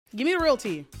Give me the real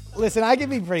tea. Listen, I can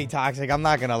be pretty toxic. I'm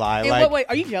not gonna lie. And wait,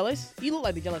 are you jealous? You look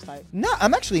like the jealous type. No,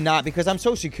 I'm actually not because I'm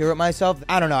so secure with myself.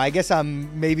 I don't know. I guess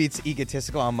maybe it's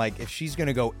egotistical. I'm like, if she's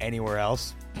gonna go anywhere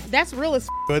else, that's real as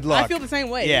good luck. I feel the same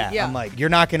way. Yeah. I'm like, you're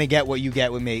not gonna get what you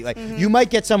get with me. Like, you might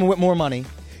get someone with more money.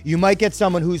 You might get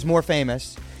someone who's more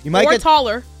famous. You might get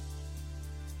taller.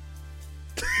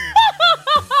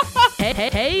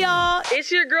 Hey, y'all.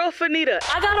 It's your girl, Fanita.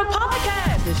 I got a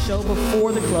podcast. The show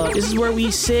before the club. This is where we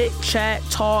sit, chat,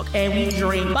 talk, and we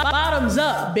drink. Bottoms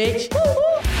up, bitch.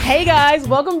 Woo-hoo. Hey, guys.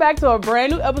 Welcome back to a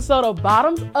brand new episode of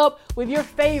Bottoms Up with your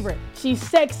favorite. She's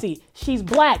sexy. She's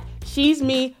black. She's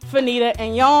me, Fanita.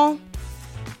 And y'all,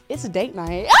 it's a date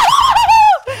night.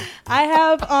 I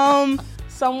have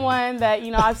someone that,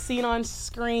 I've seen on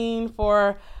screen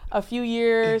for a few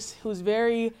years who's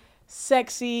very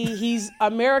sexy. He's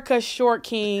America's short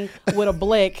king with a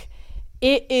blick.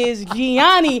 It is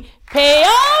Gianni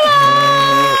Paolo.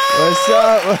 What's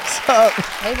up?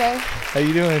 Hey, babe. How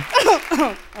you doing?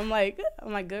 I'm like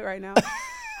good right now.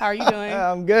 How are you doing?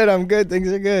 I'm good. Things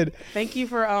are good. Thank you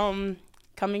for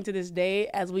coming to this date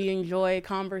as we enjoy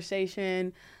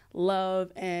conversation,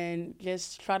 love, and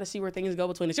just try to see where things go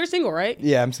between us. You're single, right?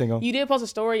 Yeah, I'm single. You did post a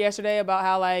story yesterday about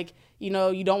how,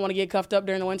 you don't want to get cuffed up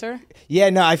during the winter.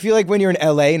 Yeah, no, I feel like when you're in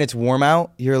LA and it's warm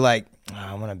out, you're like,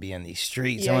 I want to be in these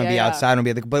streets. I want to be outside.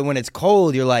 But when it's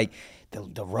cold, you're like,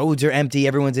 the roads are empty.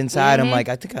 Everyone's inside. I'm like,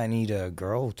 I think I need a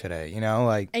girl today,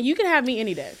 And you can have me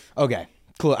any day. Okay.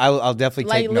 Cool. I'll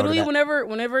definitely take note of that.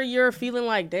 whenever you're feeling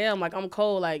like, damn, like I'm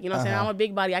cold, like, what I'm saying? I'm a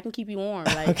big body. I can keep you warm.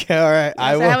 Like, okay, all right.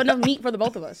 I will have enough meat for the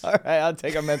both of us. All right, I'll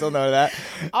take a mental note of that.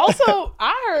 Also,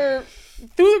 I heard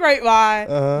through the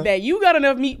grapevine that you got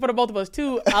enough meat for the both of us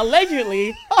too.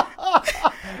 Allegedly.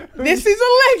 This is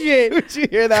alleged. Who'd you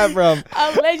hear that from?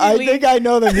 Allegedly. I think I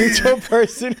know the mutual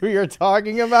person who you're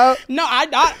talking about. No, I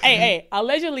not. Hey.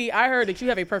 Allegedly, I heard that you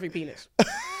have a perfect penis.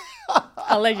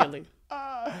 Allegedly.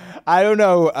 I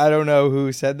don't know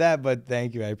who said that, but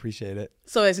thank you. I appreciate it.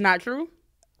 So it's not true?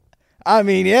 I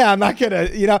mean, yeah, I'm not gonna,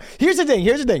 here's the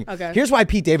thing. Okay. Here's why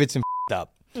Pete Davidson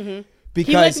up. Mm-hmm.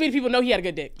 Because he likes to meet people know he had a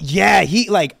good dick. Yeah,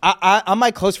 I'm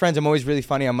my close friends. I'm always really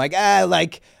funny. I'm like, I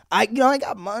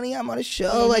got money. I'm on a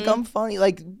show. Like, I'm funny.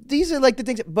 Like, these are like the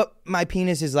things. But my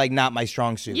penis is like not my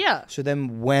strong suit. Yeah. So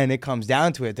then when it comes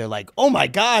down to it, they're like, oh my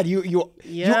God, you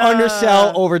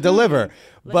undersell, over deliver.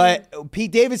 But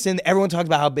Pete Davidson, everyone talks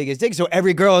about how big his dick. So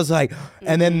every girl is like,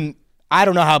 and then I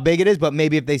don't know how big it is, but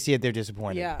maybe if they see it, they're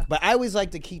disappointed. Yeah. But I always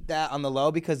like to keep that on the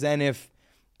low because then if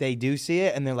they do see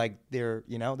it and they're like, they're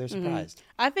surprised.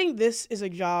 I think this is a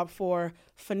job for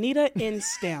Fanita in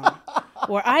STEM,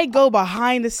 where I go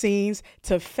behind the scenes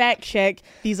to fact check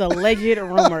these alleged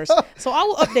rumors. So I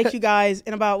will update you guys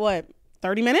in about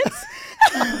 30 minutes?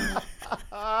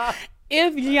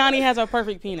 If Gianni has a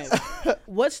perfect penis.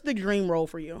 What's the dream role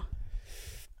for you?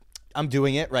 I'm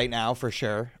doing it right now for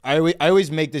sure. I always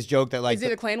make this joke that Is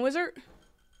it a clan wizard?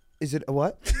 Is it a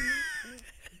what?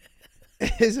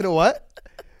 Is it a what?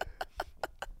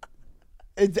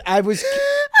 I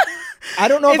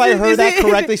don't know if I heard that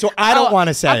correctly, so I don't want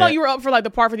to say it. I thought you were up for the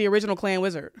part for the original clan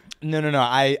wizard. No.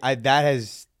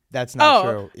 That's not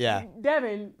true. Yeah.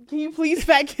 Devin, can you please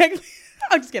fact check?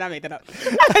 I'm just kidding. I made that up.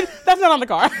 That's not on the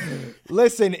car.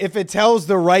 Listen, if it tells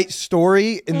the right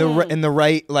story in the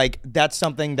right, that's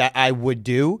something that I would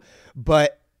do.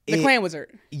 But the clan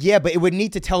wizard. Yeah, but it would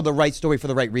need to tell the right story for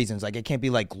the right reasons. Like, it can't be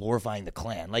glorifying the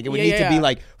clan. Like, it would need to be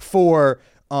for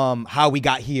how we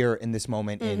got here in this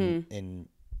moment in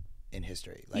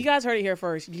history. You guys heard it here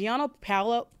first. Gianni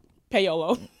Paolo.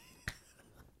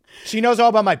 She knows all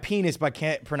about my penis, but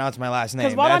can't pronounce my last name.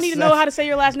 Because why do I need to know how to say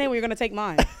your last name when you're going to take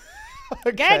mine?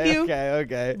 Gag you.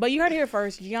 Okay. But you heard it here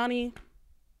first. Gianni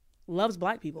loves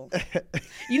black people.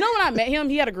 When I met him,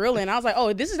 he had a grill in. I was like,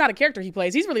 oh, this is not a character he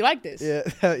plays. He's really like this.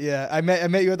 Yeah. I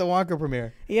met you at the Wonka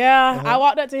premiere. Yeah. I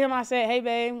walked up to him. I said, hey,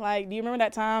 babe, do you remember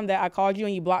that time that I called you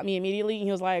and you blocked me immediately? And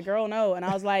he was like, girl, no. And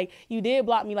I was like, you did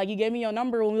block me. You gave me your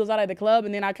number when we was out at the club.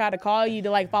 And then I tried to call you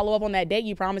to follow up on that date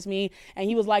you promised me. And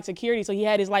he was security. So he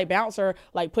had his bouncer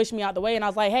push me out the way. And I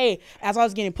was like, hey, as I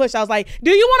was getting pushed, I was like,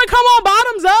 do you want to come on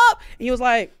Bottoms Up? And he was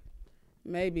like,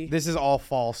 maybe. This is all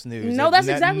false news. No, that's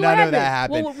exactly what happened. None of that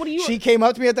happened. What do you? She came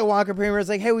up to me at the Wonka premiere. Was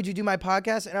like, hey, would you do my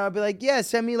podcast? And I would be like, yeah,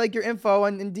 send me your info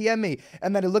and DM me.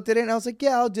 And then I looked at it and I was like,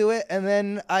 yeah, I'll do it. And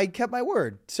then I kept my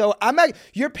word. So I'm not.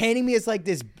 You're painting me as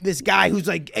this guy who's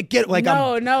I'm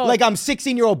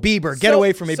 16-year-old Bieber. Get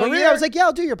away from me. But really, I was like, yeah,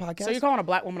 I'll do your podcast. So you're calling a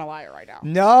black woman a liar right now?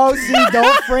 No, see,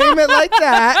 don't frame it like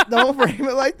that. Don't frame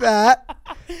it like that.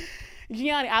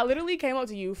 Gianni, I literally came up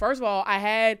to you. First of all, I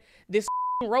had this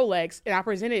Rolex and I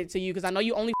presented it to you because I know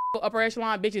you only upper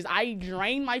echelon bitches. I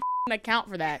drained my account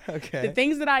for that. Okay. The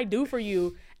things that I do for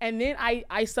you, and then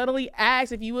I subtly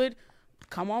asked if you would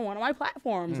come on one of my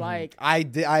platforms. Like I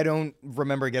don't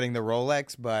remember getting the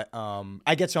Rolex, but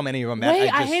I get so many of them. Wait,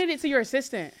 I handed it to your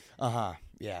assistant.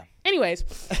 Yeah. Anyways,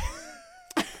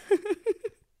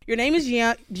 your name is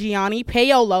Gianni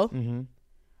Paolo,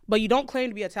 but you don't claim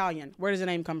to be Italian. Where does the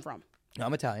name come from? No,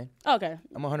 I'm Italian. Okay.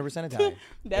 I'm 100% Italian.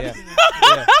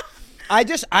 Yeah. I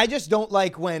just don't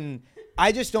like when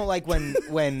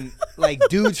like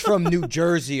dudes from New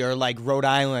Jersey or like Rhode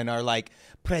Island are like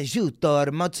prosciutto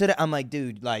or mozzarella. I'm like,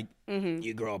 dude, like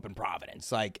you grew up in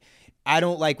Providence. Like, I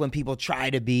don't like when people try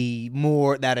to be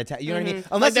more that Italian. You know what I mean?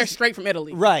 Unless like they're straight from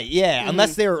Italy. Right, yeah.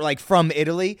 Unless they're like from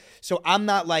Italy. So I'm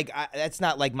not like, that's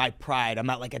not like my pride. I'm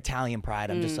not like Italian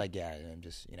pride. I'm just like, yeah, I'm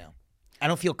just, you know. I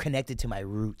don't feel connected to my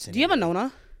roots. Do you have a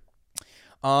Nona?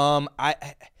 I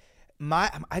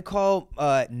call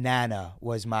Nana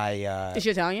was my. Is she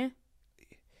Italian?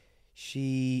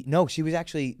 She was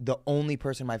actually the only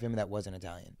person in my family that wasn't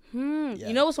Italian. Yeah.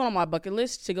 You know what's on my bucket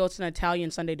list? To go to an Italian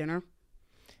Sunday dinner.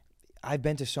 I've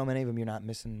been to so many of them. You're not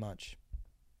missing much.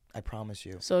 I promise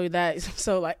you. So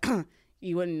like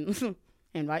you wouldn't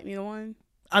invite me to one?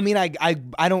 I mean, I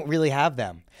don't really have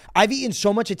them. I've eaten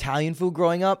so much Italian food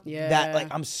growing up that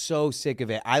like I'm so sick of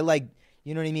it. I like,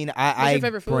 you know what I mean? What's your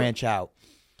favorite food? Branch out.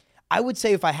 I would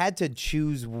say if I had to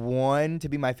choose one to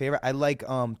be my favorite, I like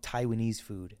Taiwanese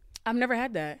food. I've never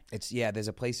had that. There's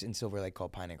a place in Silver Lake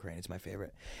called Pine and Crane. It's my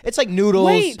favorite. It's like noodles.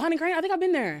 Wait, Pine and Crane? I think I've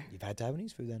been there. You've had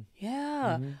Taiwanese food then?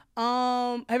 Yeah.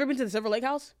 Have you ever been to the Silver Lake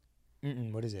House?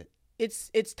 What is it?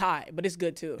 It's Thai, but it's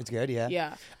good too. It's good, yeah.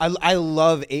 Yeah. I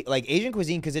love like Asian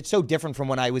cuisine because it's so different from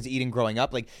when I was eating growing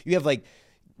up. Like you have like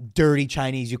dirty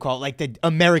Chinese, you call it like the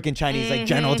American Chinese, like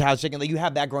General Tso's chicken. Like you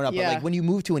have that growing up, but like when you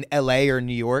move to an LA or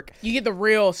New York, you get the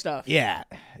real stuff. Yeah,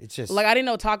 it's just like I didn't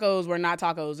know tacos were not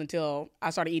tacos until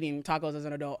I started eating tacos as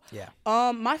an adult. Yeah.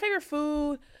 My favorite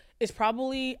food is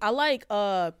probably I like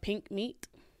pink meat.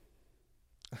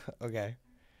 Okay.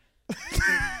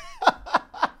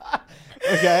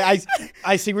 Okay,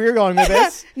 I see where you're going with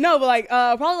this. No, but like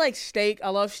probably like steak. I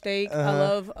love steak. I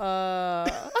love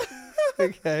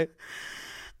Okay.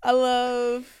 I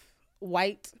love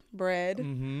white bread.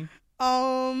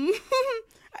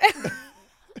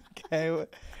 Okay.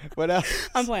 What else?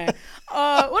 I'm playing.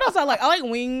 What else I like? I like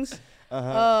wings.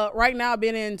 Right now I've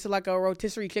been into like a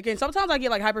rotisserie chicken. Sometimes I get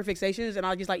like hyperfixations and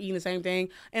I just like eating the same thing.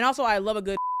 And also I love a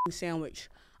good sandwich.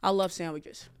 I love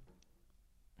sandwiches.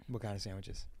 What kind of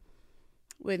sandwiches?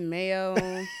 With mayo.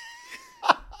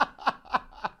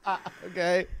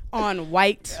 Okay. On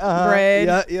white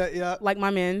bread. Yeah. Like my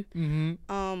men.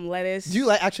 Lettuce. Do you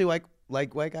actually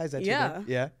like white guys? That's yeah.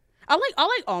 Yeah. I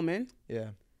like almond. Yeah.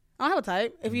 I don't have a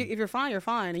type. If you're fine, you're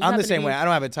fine. And I'm the same way. I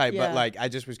don't have a type, Yeah. but like I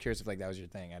just was curious if like that was your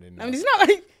thing. I didn't know. I mean, it's not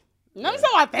like it's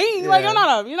not my thing. Like I'm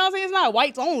not you know what I'm saying? It's not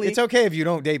whites only. It's okay if you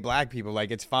don't date black people.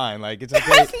 Like it's fine. Like it's okay.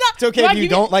 It's okay if you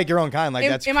don't like your own kind. Like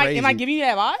that's crazy. Am I giving you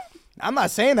that vibe? I'm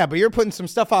not saying that, but you're putting some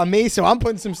stuff on me, so I'm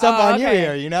putting some stuff on you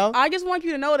here, you know? I just want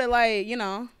you to know that, like, you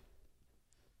know.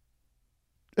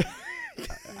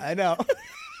 I know.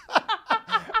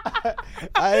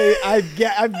 I've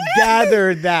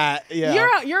gathered that.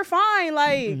 Yeah. You're fine.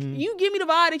 Like, you give me the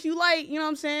vibe that you like, you know what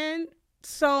I'm saying?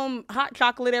 Some hot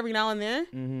chocolate every now and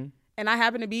then. And I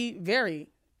happen to be very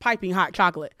piping hot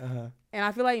chocolate. And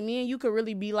I feel like me and you could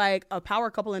really be like a power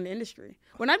couple in the industry.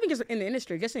 Well, not even just in the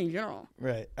industry, just in general.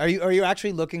 Right. Are you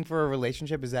actually looking for a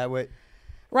relationship? Is that what?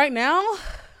 Right now,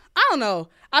 I don't know.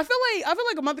 I feel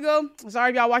like a month ago.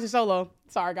 Sorry if y'all watching Solo.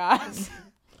 Sorry guys.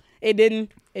 It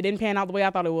didn't pan out the way I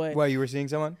thought it would. Well, you were seeing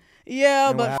someone?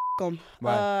 Yeah, but him.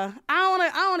 Why? I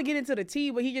don't want to get into the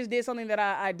tea, but he just did something that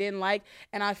I didn't like,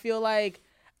 and I feel like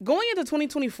going into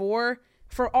 2024.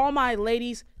 For all my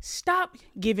ladies, stop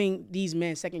giving these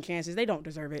men second chances. They don't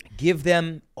deserve it. Give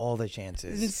them all the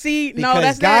chances. See, because no,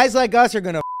 that's guys like us are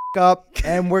gonna up,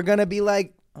 and we're gonna be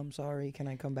like, "I'm sorry, can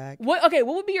I come back?" What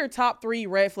would be your top 3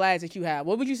 red flags that you have?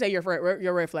 What would you say your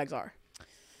red flags are?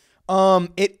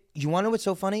 You want to know what's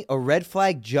so funny? A red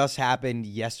flag just happened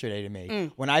yesterday to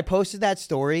me. When I posted that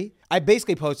story, I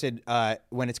basically posted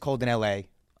when it's cold in LA,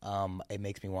 it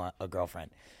makes me want a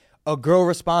girlfriend. A girl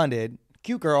responded.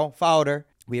 Cute girl, followed her.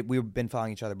 We've been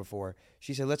following each other before.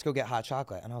 She said, "Let's go get hot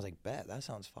chocolate." And I was like, "Bet, that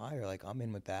sounds fire. Like, I'm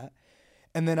in with that."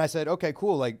 And then I said, "Okay,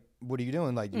 cool. Like, what are you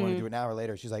doing? Like, you want to do it now or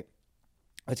later?" She's like,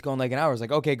 "Let's go in like an hour." I was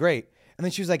like, "Okay, great." And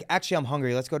then she was like, "Actually, I'm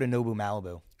hungry. Let's go to Nobu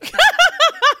Malibu."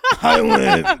 I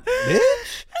went,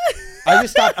 bitch. I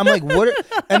just stopped. I'm like, what?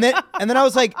 And then I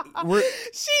was like,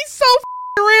 she's so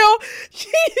real.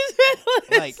 She's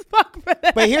villain as fuck for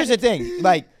that. But here's the thing.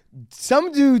 Like,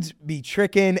 some dudes be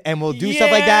tricking and will do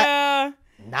stuff like that.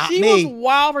 Not me. She was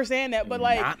wild for saying that, but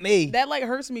like, not me. That like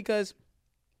hurts me because,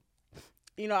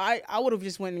 you know, I would have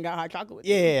just went and got hot chocolate with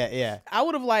you. Yeah. I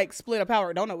would have like split a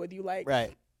power donut with you, like.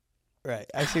 Right.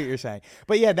 I see what you're saying.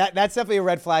 But yeah, that's definitely a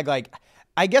red flag. Like,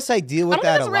 I guess I deal with that a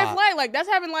lot. I don't think that's a red flag. Like, that's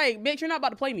having like, bitch, you're not about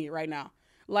to play me right now.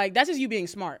 Like, that's just you being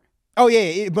smart. Oh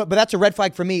yeah, but that's a red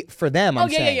flag for me, for them. I'm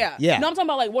saying. Yeah. No, I'm talking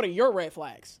about like, what are your red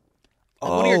flags?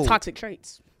 Like, what are your toxic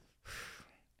traits?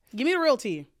 Give me the real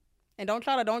tea, and don't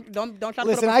try to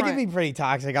Listen, I can be pretty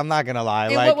toxic. I'm not gonna lie.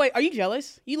 Like, wait, are you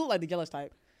jealous? You look like the jealous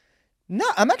type. No,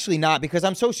 I'm actually not, because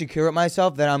I'm so secure with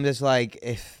myself that I'm just like,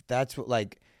 if that's what,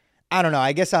 like, I don't know.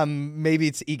 I guess maybe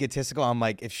it's egotistical. I'm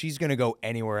like, if she's gonna go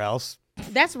anywhere else,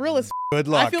 that's real as good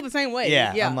luck. I feel the same way.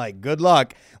 Yeah. I'm like, good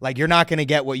luck. Like, you're not gonna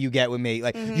get what you get with me.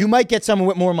 Like, you might get someone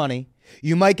with more money.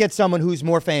 You might get someone who's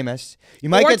more famous. You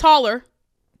might get taller.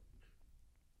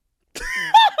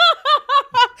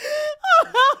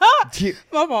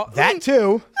 My fault. That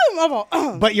too. My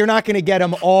fault. But you're not gonna get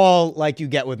them all like you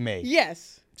get with me.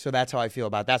 Yes. So that's how I feel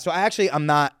about that. So I'm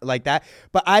not like that,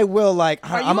 but I will like.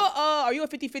 Are you a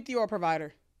 50-50 or a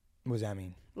provider? What does that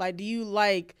mean? Like, do you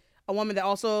like a woman that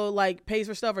also like pays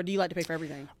for stuff, or do you like to pay for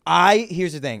everything?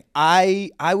 Here's the thing.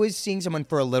 I was seeing someone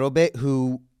for a little bit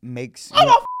who makes.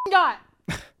 Oh my God.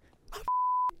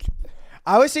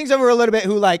 I was seeing someone for a little bit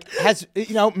who like has,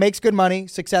 makes good money,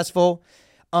 successful.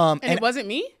 And it wasn't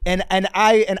me? And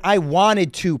I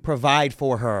wanted to provide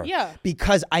for her. Yeah.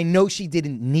 Because I know she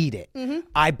didn't need it. Mm-hmm.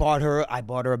 I bought her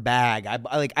a bag.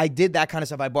 I did that kind of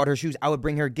stuff. I bought her shoes. I would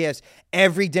bring her gifts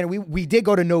every dinner. We did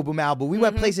go to Nobu Malibu. We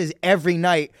went places every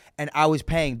night, and I was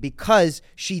paying because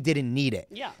she didn't need it.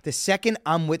 Yeah. The second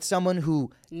I'm with someone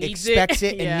who expects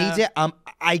it and needs it,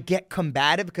 I get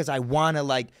combative because I want to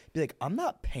like be like, I'm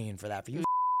not paying for that for you.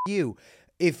 You.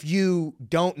 If you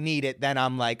don't need it, then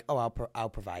I'm like, oh, I'll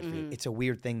provide for you. It's a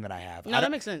weird thing that I have. No, that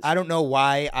makes sense. I don't know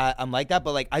why I'm like that,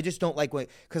 but like I just don't like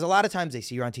because a lot of times they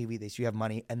see you on TV, they see you have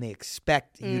money, and they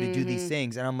expect you to do these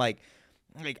things, and I'm like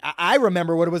I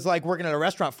remember what it was like working at a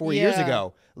restaurant 4 years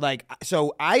ago. Like,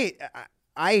 so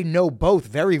I know both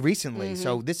very recently.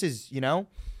 So this is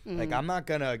like I'm not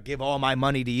gonna give all my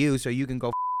money to you so you can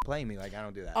go play me. Like, I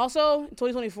don't do that. Also,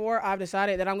 2024, I've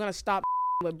decided that I'm gonna stop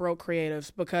with broke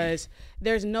creatives because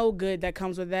there's no good that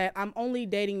comes with that. I'm only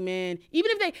dating men, even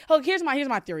if they. Here's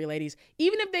my theory, ladies.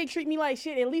 Even if they treat me like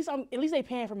shit, at least they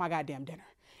paying for my goddamn dinner.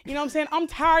 You know what I'm saying? I'm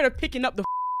tired of picking up the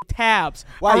tabs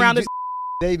around this.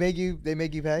 They make you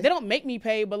pay? They don't make me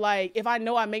pay, but like if I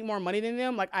know I make more money than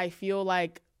them, like I feel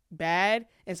like bad,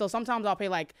 and so sometimes I'll pay.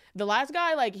 Like the last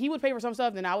guy, like he would pay for some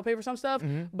stuff, then I would pay for some stuff.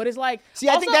 But it's like, see,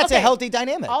 I think that's a healthy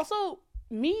dynamic. Also,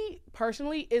 me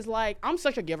personally is like, I'm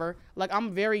such a giver. Like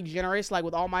I'm very generous, like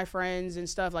with all my friends and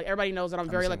stuff. Like everybody knows that I'm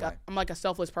very like I'm like a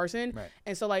selfless person. Right.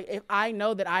 And so like if I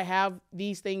know that I have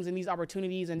these things and these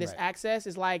opportunities and this access,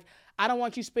 is like I don't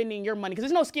want you spending your money because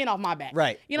there's no skin off my back.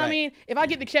 Right. You know what I mean? If I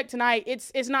get the check tonight,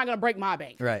 it's not gonna break my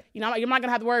bank. Right. You know, you're not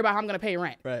gonna have to worry about how I'm gonna pay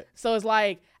rent. Right. So it's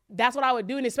like that's what I would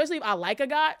do, and especially if I like a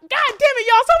guy. God damn it,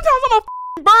 y'all! Sometimes I'm a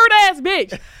bird ass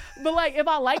bitch. But like if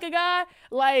I like a guy,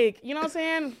 like, you know what I'm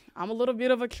saying, I'm a little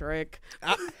bit of a trick.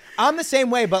 I'm the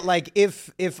same way, but like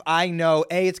if I know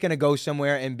A, it's gonna go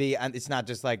somewhere, and B, it's not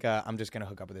just like I'm just gonna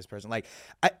hook up with this person. Like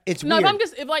it's weird. No,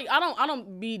 if like I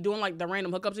don't be doing like the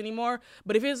random hookups anymore.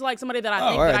 But if it's like somebody that I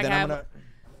think that I have,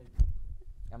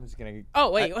 I'm just gonna.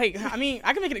 Oh wait. I mean,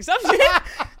 I can make an exception.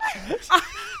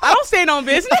 I don't stand on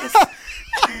business.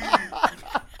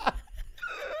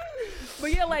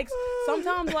 But yeah, like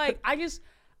sometimes, like I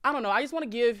don't know. I just want to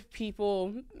give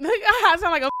people. I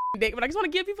sound like a dick, but I just want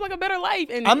to give people like a better life.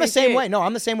 And I'm the same way. No,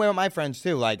 I'm the same way with my friends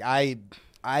too. Like I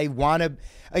want to,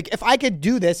 like if I could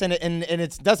do this and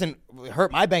it doesn't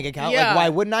hurt my bank account, like why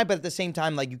wouldn't I? But at the same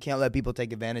time, like you can't let people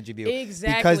take advantage of you.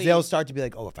 Exactly. Because they'll start to be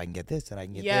like, oh, if I can get this, then I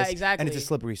can get this. Yeah, exactly. And it's a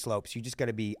slippery slope. So you just got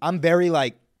to be. I'm very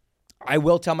like, I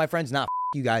will tell my friends, nah,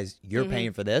 you guys, you're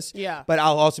paying for this. Yeah. But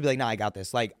I'll also be like, nah, I got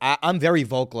this. Like I'm very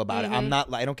vocal about it. I'm not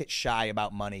like, I don't get shy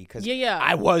about money because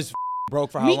I was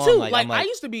broke for how long? Me too. Like I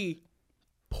used to be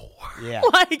poor. Yeah.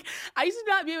 Like I used to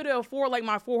not be able to afford like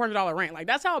my $400 rent. Like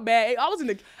that's how bad I was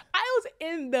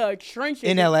in the trenches.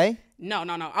 In LA? No.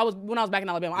 When I was back in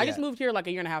Alabama. I just moved here like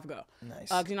a year and a half ago. Nice.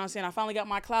 You know what I'm saying? I finally got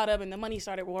my clout up and the money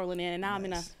started rolling in, and now I'm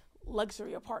in a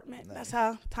luxury apartment. Nice. That's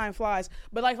how time flies.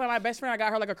 But like for my best friend, I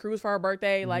got her like a cruise for her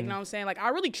birthday. Like, you know what I'm saying? Like I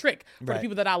really trick for the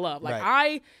people that I love.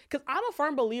 Like because I'm a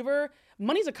firm believer,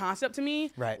 money's a concept to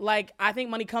me. Right. Like I think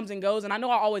money comes and goes, and I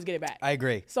know I'll always get it back. I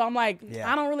agree. So I'm like,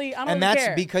 I don't really care. And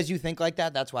that's because you think like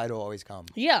that. That's why it'll always come.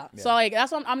 Yeah. So like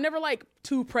that's why I'm never like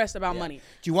too pressed about money.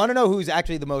 Do you want to know who's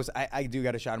actually the most? I do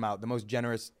got to shout him out. The most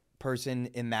generous person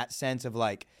in that sense of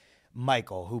like.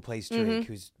 Michael, who plays Tariq,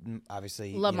 who's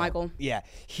obviously love Michael. Yeah,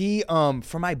 he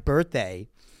for my birthday,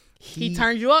 he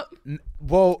turned you up.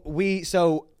 Well,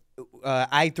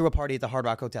 I threw a party at the Hard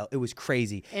Rock Hotel. It was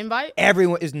crazy. Invite?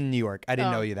 Everyone is in New York. I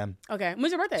didn't know you then. Okay,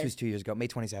 when's your birthday? This was 2 years ago, May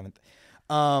 27th.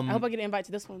 I hope I get an invite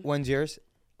to this one. When's yours?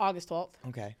 August 12th.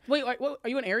 Okay. Wait, what, are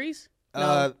you an Aries?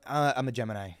 No. I'm a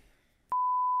Gemini.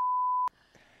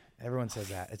 Everyone says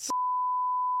that. It's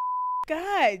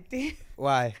God damn.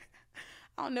 Why?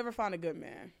 I'll never find a good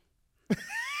man.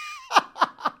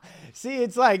 See,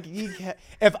 it's like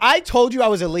if I told you I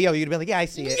was a Leo, you'd be like, yeah, I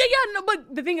see it. Yeah, no,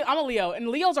 but the thing is, I'm a Leo, and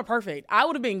Leos are perfect. I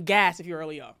would have been gassed if you were a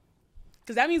Leo.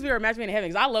 Because that means we were a match made in heaven,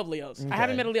 because I love Leos. Okay. I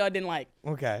haven't met a Leo I didn't like.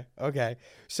 Okay.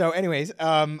 So anyways,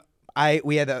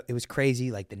 it was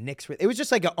crazy. Like the Knicks it was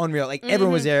just like an unreal, like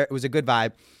everyone was there. It was a good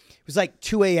vibe. It was like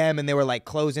 2 a.m. and they were like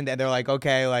closing, and they're like,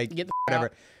 okay, like get the whatever.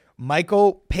 out.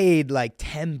 Michael paid like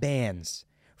 10 bands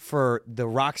for the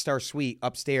Rockstar Suite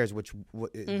upstairs, which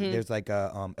there's like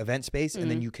a event space,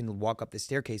 and then you can walk up the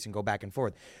staircase and go back and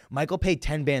forth. Michael paid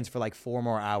 10 bands for like 4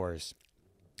 more hours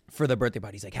for the birthday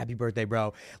party. He's like, happy birthday,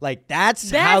 bro. Like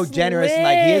that's how generous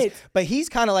like he is. But he's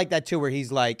kind of like that too, where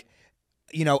he's like,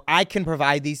 you know, I can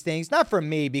provide these things, not for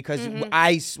me, because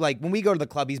I like when we go to the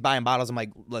club, he's buying bottles. I'm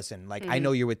like, listen, like I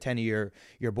know you're with 10 of your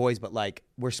boys, but like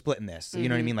we're splitting this. You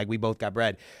know what I mean? Like we both got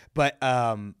bread. But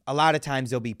a lot of times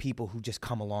there'll be people who just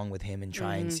come along with him and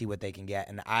try and see what they can get.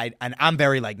 And I'm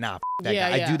very like, nah, that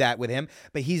guy. I do that with him.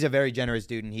 But he's a very generous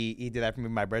dude, and he did that for me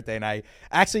for my birthday. And I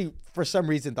actually, for some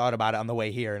reason, thought about it on the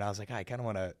way here, and I was like, I kind of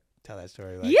want to tell that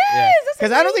story. Like, yes,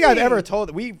 because I don't think I've ever told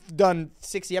it. We've done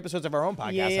 60 episodes of our own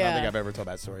podcast. I don't think I've ever told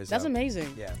that story. So. That's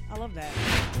amazing. Yeah. I love that.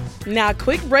 Now,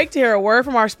 quick break to hear a word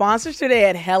from our sponsors today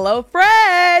at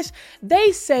HelloFresh.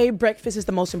 They say breakfast is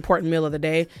the most important meal of the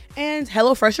day, and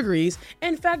HelloFresh agrees.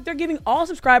 In fact, they're giving all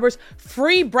subscribers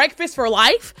free breakfast for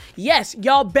life. Yes,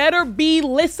 y'all better be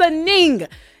listening.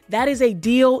 That is a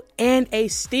deal and a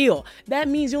steal. That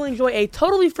means you'll enjoy a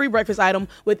totally free breakfast item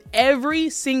with every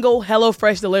single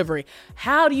HelloFresh delivery.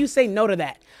 How do you say no to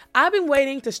that? I've been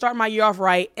waiting to start my year off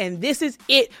right, and this is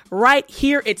it right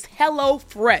here. It's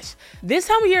HelloFresh. This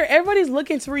time of year, everybody's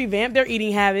looking to revamp their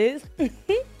eating habits.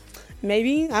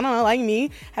 Maybe, I don't know, like me.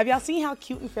 Have y'all seen how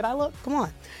cute and fit I look? Come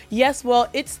on. Yes, well,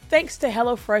 it's thanks to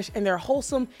HelloFresh and their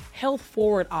wholesome,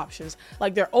 health-forward options,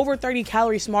 like their over 30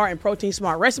 calorie smart and protein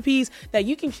smart recipes that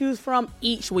you can choose from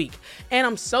each week. And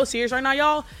I'm so serious right now,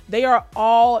 y'all. They are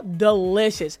all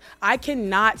delicious. I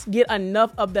cannot get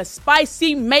enough of the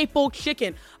spicy maple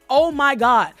chicken. Oh my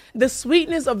God. The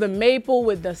sweetness of the maple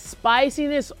with the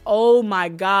spiciness. Oh my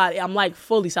God. I'm like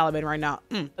fully salivating right now.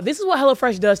 This is what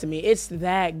HelloFresh does to me. It's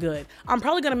that good. I'm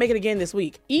probably going to make it again this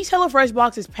week. Each HelloFresh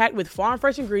box is packed with farm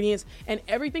fresh ingredients, and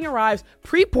everything arrives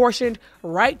pre-portioned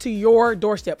right to your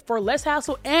doorstep for less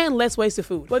hassle and less wasted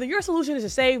food. Whether your solution is to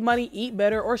save money, eat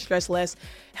better, or stress less,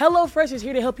 HelloFresh is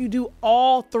here to help you do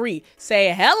all three.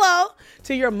 Say hello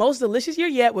to your most delicious year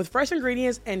yet with fresh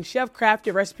ingredients and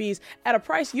chef-crafted recipes at a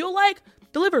price you'll like,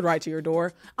 delivered right to your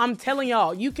door. I'm telling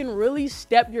y'all, you can really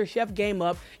step your chef game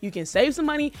up. You can save some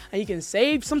money and you can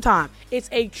save some time. It's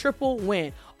a triple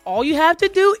win. All you have to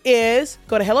do is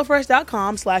go to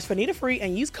HelloFresh.com/FanitaFree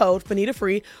and use code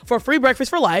FanitaFree for free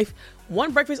breakfast for life.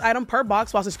 One breakfast item per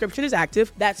box while subscription is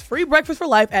active. That's free breakfast for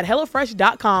life at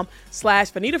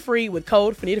HelloFresh.com/FanitaFree with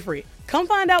code FanitaFree. Come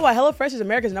find out why HelloFresh is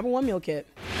America's #1 meal kit.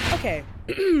 Okay,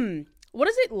 what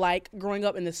is it like growing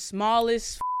up in the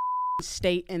smallest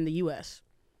state in the U.S.?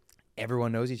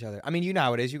 Everyone knows each other. I mean, you know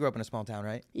how it is. You grew up in a small town,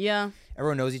 right? Yeah.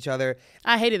 Everyone knows each other.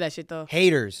 I hated that shit, though.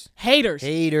 Haters.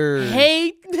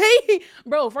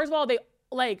 Bro, first of all, they,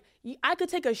 like, I could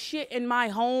take a shit in my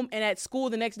home, and at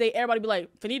school the next day, everybody be like,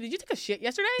 Fanita, did you take a shit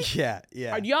yesterday?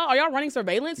 Yeah. Are y'all running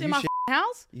surveillance in my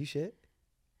house? You shit?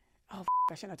 Oh,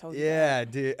 I shouldn't have told you that. Yeah,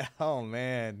 dude. Oh,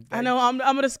 man. I know.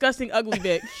 I'm a disgusting, ugly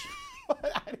bitch.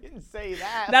 I didn't say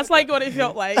that. That's like what it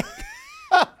felt like.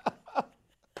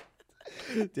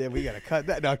 Damn, we gotta cut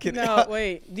that. No, kidding. No,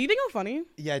 wait. Do you think I'm funny?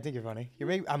 Yeah, I think you're funny.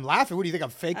 I'm laughing. What do you think? I'm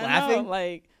fake I laughing? know,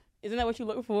 like, isn't that what you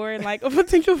look for in like a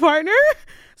potential partner?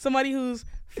 Somebody who's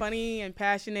funny and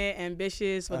passionate,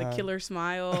 ambitious, with a killer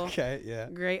smile. Okay, yeah.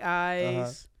 Great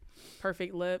eyes,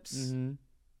 perfect lips.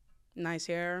 Nice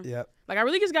hair. Yep. Like, I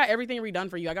really just got everything redone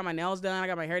for you. I got my nails done. I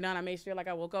got my hair done. I made sure, like,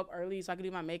 I woke up early so I could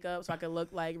do my makeup so I could look,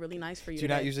 like, really nice for you. Do you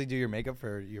not usually do your makeup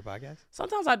for your podcast?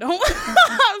 Sometimes I don't.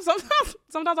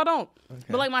 Sometimes I don't. Okay.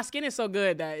 But, like, my skin is so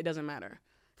good that it doesn't matter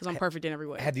because I'm perfect in every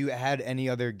way. Have you had any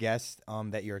other guests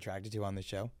that you're attracted to on the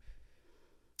show?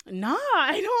 Nah,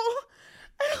 I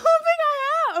don't think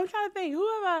I have. I'm trying to think. Who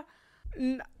have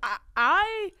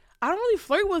I don't really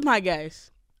flirt with my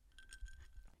guests.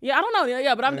 Yeah, I don't know.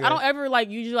 Yeah, but I don't ever like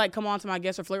usually like come on to my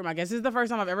guests or flirt with my guests. This is the first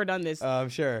time I've ever done this. I'm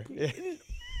sure.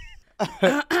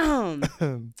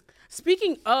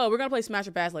 Speaking of, we're gonna play Smash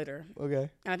or Pass later. Okay.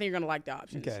 And I think you're gonna like the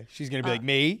options. Okay. She's gonna be like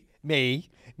me,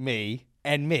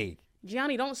 and me.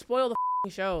 Gianni, don't spoil the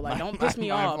show. Like, don't piss me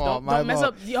off. Don't mess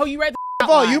up. You read the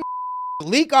Paul, you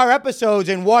leak our episodes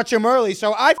and watch them early.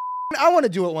 So I want to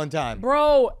do it one time,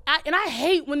 bro. I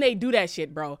hate when they do that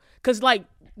shit, bro. Cause like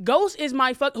Ghost is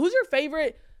my fuck. Who's your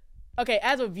favorite? Okay,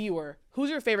 as a viewer, who's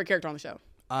your favorite character on the show?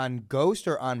 On Ghost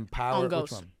or on Power? On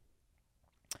Ghost. Which one?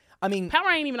 I mean, Power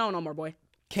ain't even on no more, boy.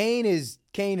 Kane is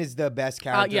the best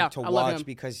character to watch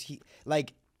because he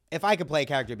like if I could play a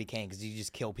character, it'd be Kane because you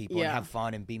just kill people and have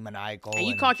fun and be maniacal. And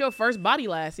you caught your first body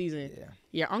last season. Yeah.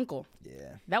 Your uncle.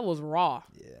 Yeah. That was raw.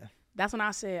 Yeah. That's when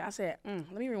I said,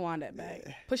 let me rewind that back.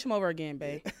 Push him over again,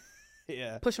 babe.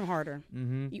 Yeah. Push him harder.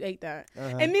 Mm-hmm. You ate that.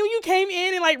 And then when you came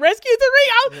in and like rescued the ring,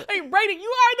 I was like, Brayden,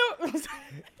 you are the.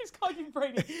 I just called you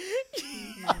Brayden.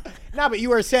 No, but you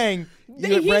were saying he's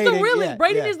the realest.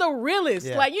 Brayden is the realest.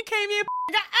 Yeah. Like you came in.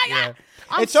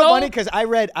 It's so funny because I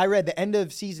read the end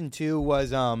of season 2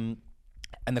 was in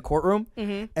the courtroom,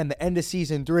 and the end of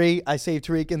season 3 I saved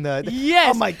Tariq in the.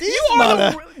 Yes. I'm like these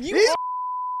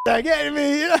are getting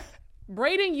me.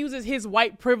 Brayden uses his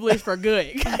white privilege for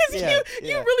good. You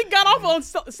really got off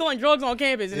on selling drugs on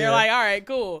campus, and they're like, all right,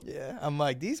 cool. Yeah, I'm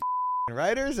like, these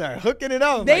writers are hooking it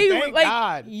up. They thank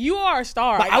God. You are a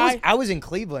star. Like, I was in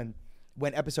Cleveland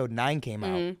when episode 9 came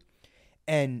out,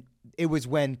 and it was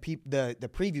when the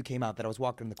preview came out that I was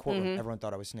walking in the courtroom. Everyone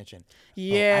thought I was snitching.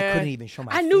 Yeah, I couldn't even show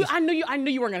my face. I knew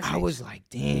you weren't gonna snitch. I was like,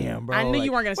 damn, bro. I knew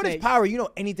you weren't gonna snitch. What is Power? You know,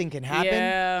 anything can happen.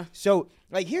 Yeah. So,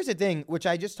 like, here's the thing, which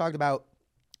I just talked about.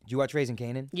 Did you watch Raising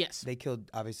Kanan? Yes. They killed,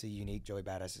 obviously, Unique, Joey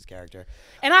Badass's character.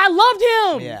 And I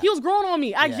loved him. Yeah. He was growing on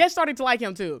me. I just started to like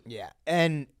him, too. Yeah.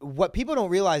 And what people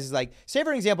don't realize is, like, say,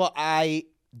 for example, they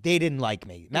didn't like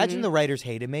me. Imagine the writers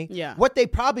hated me. Yeah. What they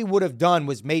probably would have done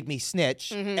was made me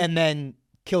snitch and then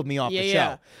killed me off the show.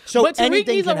 Yeah. So but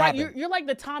anything can happen. You're like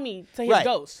the Tommy to his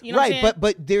Ghost. You know right, what I'm saying?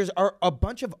 but there's a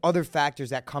bunch of other factors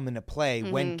that come into play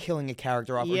when killing a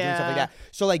character off or doing stuff like that.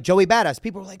 So like Joey Badass,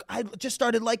 people were like, I just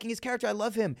started liking his character. I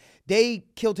love him. They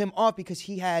killed him off because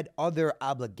he had other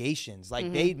obligations.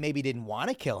 Like they maybe didn't want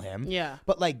to kill him. Yeah.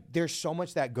 But like there's so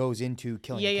much that goes into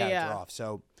killing a character off.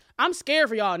 So I'm scared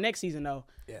for y'all next season though.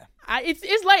 Yeah.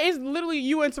 It's literally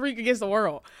you and Tariq against the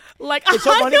world. Like it's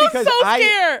so funny because so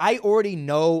scared. I already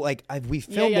know like we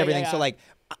filmed everything. So like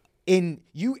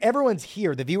everyone's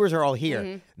here. The viewers are all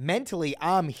here. Mentally,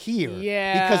 I'm here.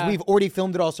 Yeah. Because we've already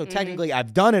filmed it all. So technically,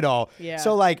 I've done it all. Yeah.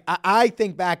 So like I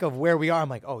think back of where we are. I'm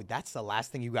like, oh, that's the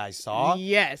last thing you guys saw.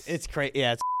 Yes. It's crazy.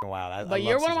 Yeah, it's wild. But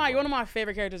you're one of my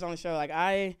favorite characters on the show.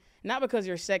 Like not because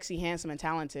you're sexy, handsome, and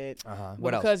talented,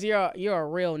 but because you're a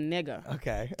real nigga.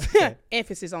 Okay.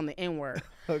 Emphasis on the N-word.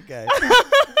 Okay.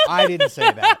 I didn't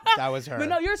say that. That was her. But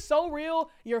no, you're so real.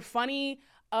 You're funny.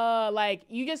 Like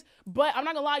you just. But I'm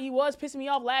not gonna lie, you was pissing me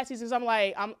off last season. So I'm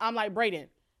like Brayden,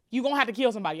 you gonna have to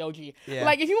kill somebody, OG. Yeah.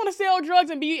 Like if you want to sell drugs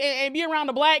and be around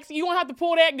the blacks, you gonna have to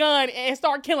pull that gun and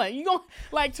start killing. You gonna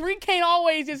like Tariq can't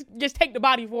always just take the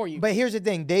body for you. But here's the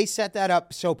thing, they set that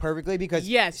up so perfectly because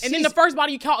and then the first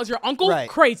body you caught was your uncle. Right.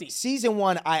 Crazy. Season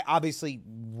 1, I obviously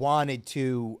wanted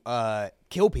to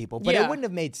kill people, but it wouldn't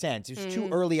have made sense. It was too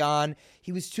early on.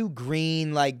 He was too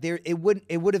green. Like it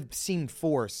would have seemed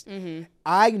forced.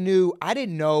 I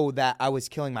didn't know that I was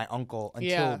killing my uncle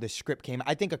until the script came.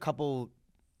 I think a couple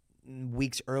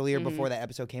weeks earlier before that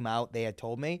episode came out, they had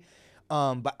told me.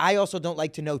 But I also don't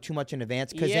like to know too much in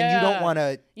advance because then you don't want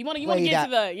to. You want to get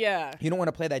to the You don't want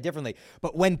to play that differently.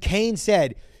 But when Kane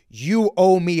said, "You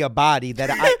owe me a body that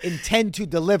I intend to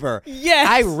deliver,"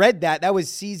 I read that. That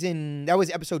was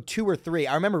episode 2 or 3.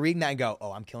 I remember reading that and go,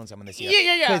 "Oh, I'm killing someone this year."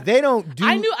 Yeah. Because they don't do.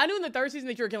 I knew in the third season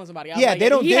that you were killing somebody. They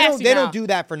don't do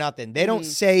that for nothing. They don't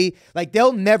say like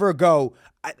they'll never go.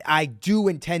 I do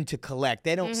intend to collect.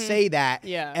 They don't say that,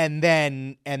 and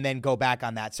then go back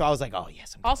on that. So I was like, oh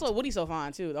yes. Also, Woody's so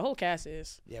fine too. The whole cast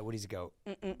is. Yeah, Woody's a goat.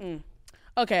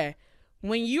 Okay,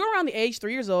 when you were around the age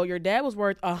 3 years old, your dad was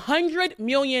worth $100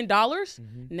 million,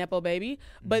 Nepo baby.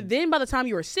 But then by the time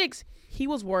you were 6, he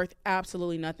was worth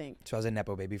absolutely nothing. So I was a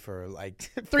Nepo baby for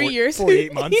like 3 years.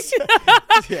 48 months.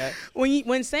 Yeah.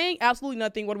 When saying absolutely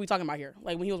nothing, what are we talking about here?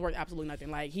 Like when he was worth absolutely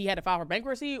nothing. Like he had to file for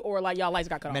bankruptcy or like y'all lights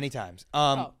got cut off? Many times.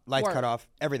 Lights cut off,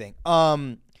 everything.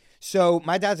 So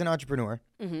my dad's an entrepreneur.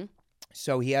 Mm-hmm.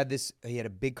 So he had a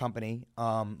big company,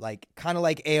 like kind of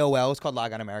like AOL. It's called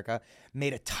Log On America.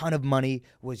 Made a ton of money,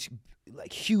 was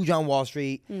like huge on Wall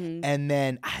Street. Mm-hmm. And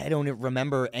then I don't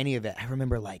remember any of it. I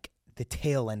remember like the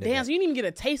tail end of it. Damn, so you didn't even get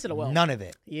a taste of the wealth. None of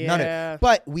it. Yeah. None of it.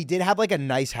 But we did have like a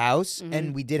nice house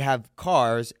and we did have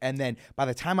cars. And then by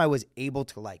the time I was able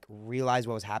to like realize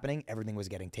what was happening, everything was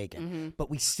getting taken. Mm-hmm. But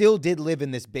we still did live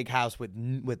in this big house with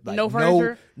like no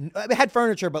furniture. It had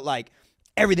furniture, but like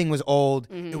everything was old.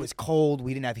 Mm-hmm. It was cold.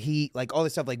 We didn't have heat. Like all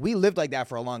this stuff. Like we lived like that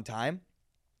for a long time.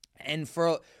 And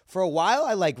for a while,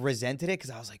 I like resented it because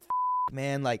I was like,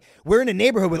 man, like we're in a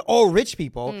neighborhood with all rich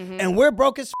people and we're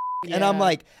broke as yeah. And I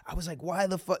was like, why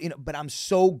the fuck, but I'm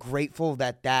so grateful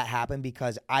that happened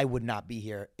because I would not be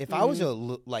here. If I was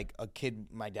a kid,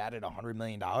 my dad had $100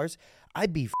 million,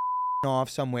 I'd be off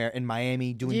somewhere in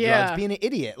Miami doing drugs, being an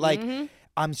idiot. Like,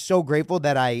 I'm so grateful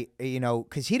that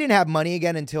because he didn't have money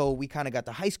again until we kind of got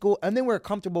to high school. And then we were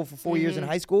comfortable for 4 years in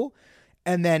high school.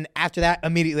 And then after that,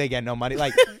 immediately again, no money.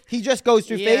 Like, he just goes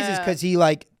through phases because he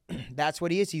like, that's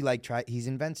what he is. He like he's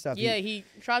invents stuff. Yeah, he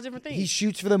tries different things. He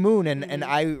shoots for the moon, and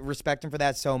I respect him for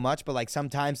that so much. But like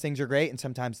sometimes things are great, and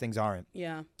sometimes things aren't.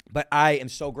 Yeah. But I am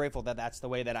so grateful that that's the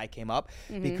way that I came up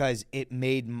because it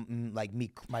made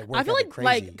my work. I feel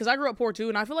crazy. because I grew up poor too,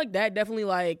 and I feel like that definitely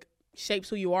like shapes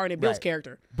who you are and it builds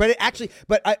character. But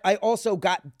I also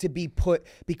got to be put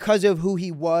because of who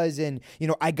he was, and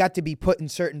I got to be put in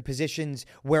certain positions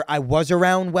where I was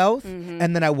around wealth,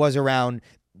 and then I was around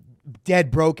dead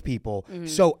broke people.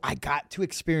 So I got to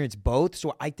experience both.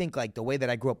 So I think like the way that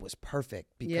I grew up was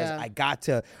perfect because I got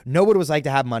to know what it was like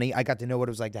to have money. I got to know what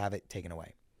it was like to have it taken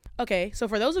away. Okay, so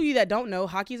for those of you that don't know,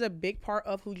 hockey is a big part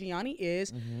of who Gianni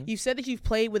is. You've said that you've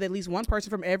played with at least one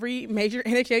person from every major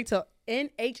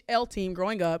NHL team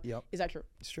growing up. Yep. Is that true?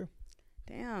 It's true.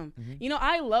 Damn.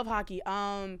 I love hockey.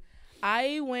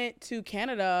 I went to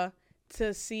Canada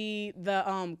to see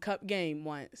the cup game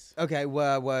once. Okay,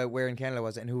 where in Canada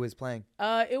was it, and who was playing?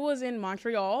 It was in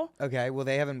Montreal. Okay, well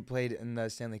they haven't played in the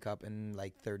Stanley Cup in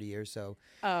like 30 years, so.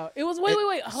 It was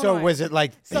wait. Hold so on. Was it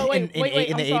like in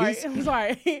the 80s? I'm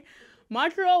sorry.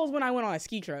 Montreal was when I went on a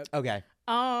ski trip. Okay.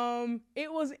 It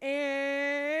was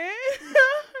in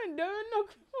no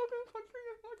fucking country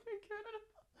in Canada.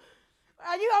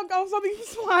 I got something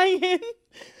flying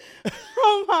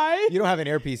from my. You don't have an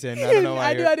earpiece in. I don't know why.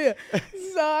 I do.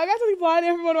 So I got something flying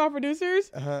in from one of my producers.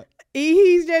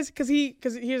 He's just because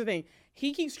here's the thing.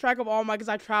 He keeps track of all because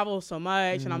I travel so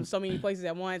much and I'm so many places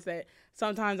at once that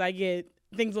sometimes I get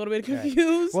things a little bit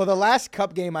confused. Well, the last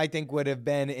cup game I think would have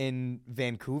been in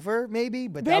Vancouver, maybe,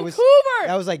 but that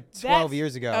was like 12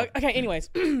 years ago. Okay. Anyways,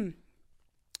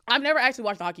 I've never actually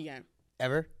watched a hockey game.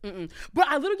 Ever? But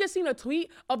I literally just seen a tweet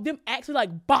of them actually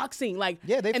like boxing, like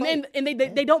they fight.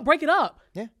 They don't break it up.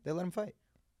 Yeah, they let them fight.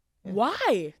 Yeah.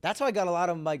 Why? That's how I got a lot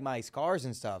of like my scars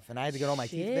and stuff, and I had to get all my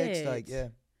teeth fixed. Like, yeah,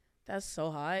 that's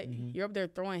so hot. You're up there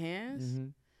throwing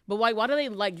hands, but why do they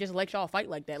like just let y'all fight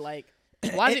like that? Like,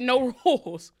 why is it no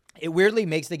rules? It weirdly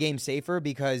makes the game safer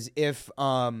because if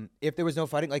there was no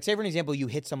fighting, like say for an example, you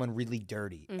hit someone really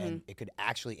dirty and it could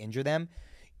actually injure them.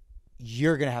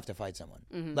 You're going to have to fight someone.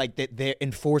 Like, the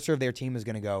enforcer of their team is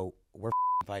going to go, we're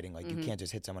fighting. Like, you can't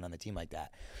just hit someone on the team like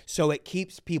that. So it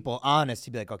keeps people honest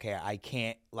to be like, okay, I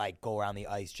can't, like, go around the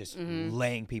ice just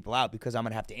laying people out because I'm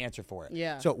going to have to answer for it.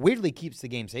 Yeah. So it weirdly keeps the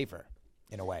game safer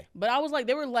in a way. But I was like,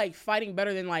 they were, like, fighting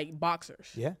better than, like, boxers.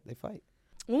 Yeah, they fight.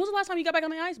 When was the last time you got back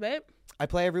on the ice, babe? I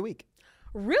play every week.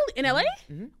 Really? In LA?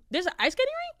 There's an ice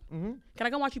skating rink? Can I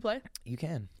come watch you play? You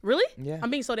can. Really? Yeah. I'm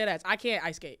being so dead ass. I can't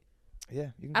ice skate.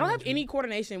 Yeah, I don't have any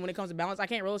coordination when it comes to balance. I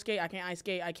can't roller skate. I can't ice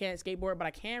skate. I can't skateboard, but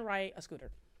I can ride a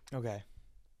scooter. Okay.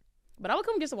 But I would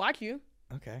come just to watch you.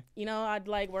 Okay. I'd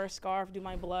like wear a scarf, do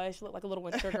my blush, look like a little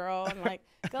winter girl, and like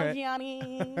go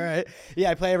Gianni. All right.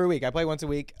 Yeah, I play every week. I play once a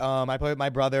week. I play with my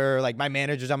brother. Like my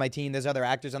manager's on my team. There's other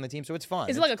actors on the team, so it's fun.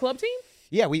 Is it like a club team?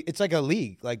 Yeah, it's like a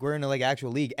league. Like we're in a like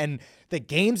actual league, and the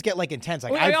games get like intense.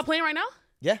 Like, are y'all playing right now?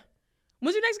 Yeah.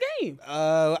 When's your next game?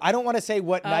 I don't want to say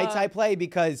what nights I play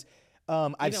because.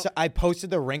 I posted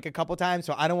the rink a couple times,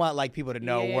 so I don't want like people to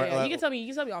know where. You can tell me. You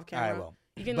can tell me off camera. I will.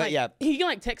 You can you can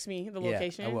like text me the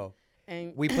location. I will.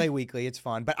 And we play weekly. It's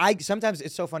fun, but sometimes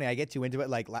it's so funny. I get too into it.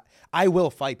 Like I will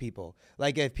fight people.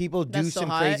 Like if people do some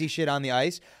crazy shit on the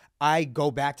ice, I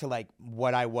go back to like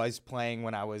what I was playing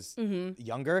when I was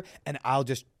younger, and I'll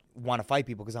just want to fight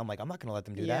people because I'm like, I'm not gonna let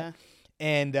them do that.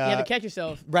 And you have to catch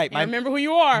yourself, right? Remember who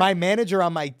you are. My manager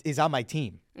is on my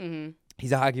team.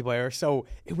 He's a hockey player, so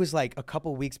it was like a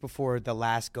couple weeks before the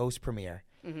last Ghost premiere.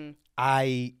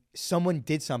 Someone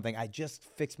did something. I just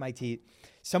fixed my teeth.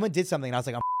 Someone did something, and I was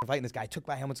like, I'm fighting this guy. I took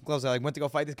my helmets and gloves. I like went to go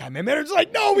fight this guy. My manager's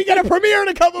like, no, we got a premiere in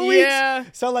a couple weeks.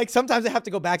 So like sometimes I have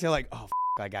to go back to like, oh,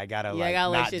 like I gotta like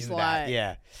gotta not let shit do slide. that.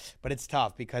 Yeah, but it's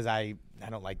tough because I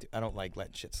don't like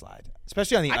letting shit slide,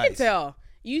 especially on the ice. I can tell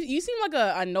you seem like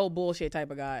a no bullshit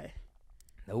type of guy.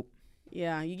 Nope.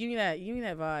 Yeah, you give me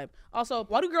that vibe. Also,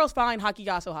 why do girls find hockey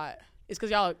guys so hot? It's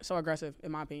because y'all are so aggressive,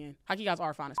 in my opinion. Hockey guys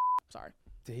are fine as sorry.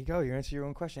 There you go. You answer your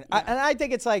own question. Yeah. And I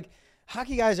think it's like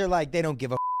hockey guys are like they don't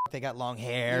give a they got long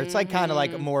hair. It's like kind of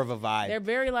like more of a vibe. They're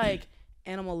very like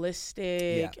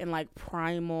animalistic and like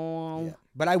primal. Yeah.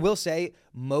 But I will say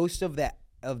most of the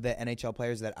NHL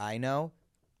players that I know,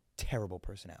 terrible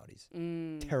personalities.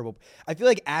 Terrible. I feel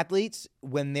like athletes,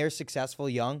 when they're successful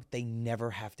young, they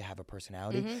never have to have a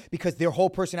personality because their whole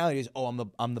personality is, oh,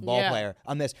 I'm the ball player.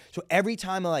 I'm this. So every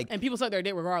time and people suck their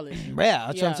dick regardless. Yeah,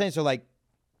 that's what I'm saying. So like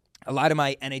a lot of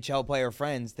my NHL player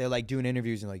friends, they're like doing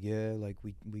interviews and like, yeah, like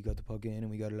we got the puck in and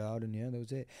we got it out and yeah, that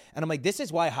was it. And I'm like, this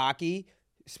is why hockey,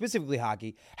 specifically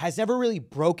hockey, has never really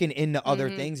broken into other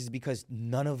things is because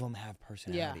none of them have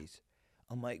personalities.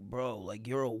 Yeah. I'm like, bro, like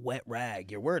you're a wet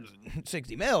rag. You're worth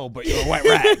 60 mil, but you're a wet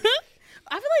rag. I feel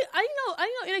like I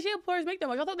didn't know NHL players make them.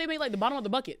 Like I thought they made like the bottom of the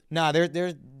bucket. Nah,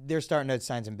 they're starting to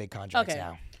sign some big contracts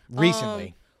now.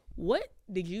 Recently. What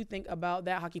did you think about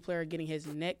that hockey player getting his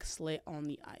neck slit on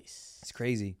the ice? It's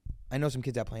crazy. I know some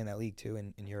kids that play in that league too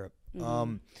in Europe.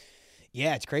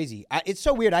 Yeah, it's crazy. It's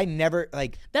so weird. I never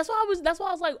like. That's why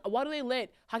I was like, why do they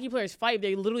let hockey players fight?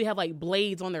 They literally have like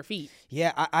blades on their feet.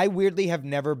 Yeah, I weirdly have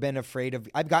never been afraid of.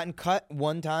 I've gotten cut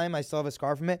one time. I still have a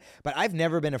scar from it, but I've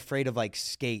never been afraid of like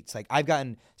skates. Like I've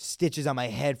gotten stitches on my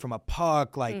head from a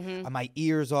puck. Like on my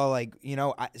ears, all like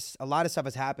a lot of stuff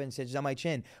has happened. Stitches on my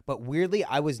chin, but weirdly,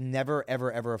 I was never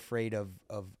ever afraid of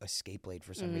a skate blade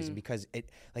for some reason because it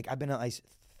like I've been on ice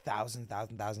thousands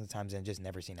of times and just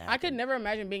never seen it happen. I could never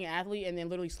imagine being an athlete and then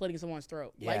literally slitting someone's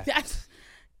throat. Yeah. Like that's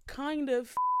kind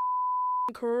of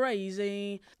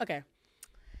crazy. Okay.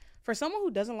 For someone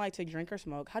who doesn't like to drink or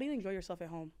smoke, how do you enjoy yourself at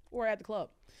home or at the club?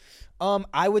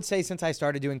 I would say since I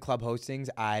started doing club hostings,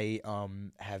 I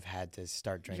have had to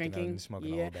start drinking and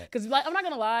smoking a little bit. Because like I'm not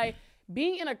gonna lie,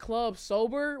 being in a club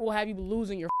sober will have you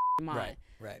losing your mind.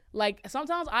 Right. Like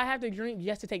sometimes I have to drink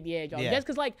just to take the edge off. Just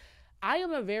because like I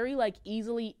am a very like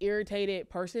easily irritated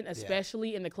person,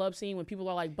 especially in the club scene when people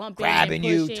are like bumping, grabbing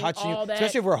pushing, you, touching you. That.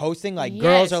 Especially if we're hosting, like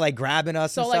girls are like grabbing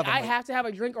us. So and like stuff. I have to have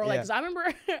a drink or like because I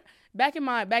remember back in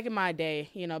my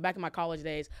day, back in my college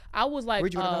days, I was like,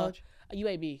 where'd you go to college?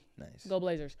 UAB. Nice. Go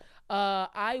Blazers.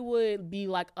 I would be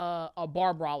like a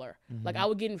bar brawler. Like I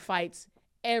would get in fights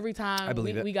every time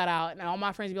we got out, and all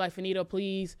my friends would be like, "Finito,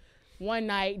 please, one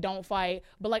night, don't fight."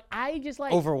 But like I just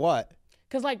like over what?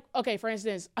 Cause like, okay, for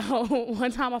instance,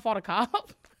 one time I fought a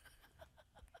cop.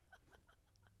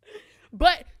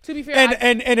 But to be fair,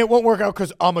 and it won't work out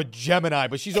because I'm a Gemini,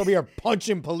 but she's over here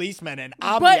punching policemen and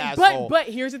I'm the asshole. But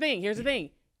here's the thing.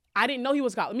 I didn't know he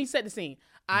was a cop. Let me set the scene.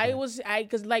 Cause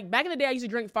like back in the day, I used to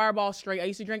drink Fireball straight. I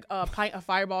used to drink a pint of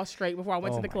Fireball straight before I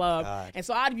went to the club, and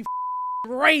so I'd be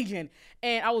raging.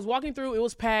 And I was walking through. It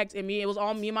was packed, and it was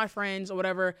all me and my friends or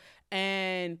whatever,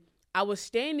 and I was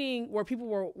standing where people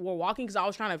were walking because I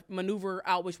was trying to maneuver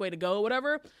out which way to go or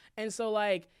whatever. And so,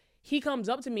 like, he comes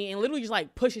up to me and literally just,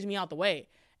 like, pushes me out the way.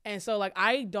 And so, like,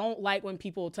 I don't like when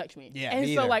people touch me. Yeah, and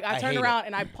me so, either. like, I turned around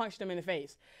and I punched him in the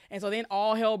face. And so then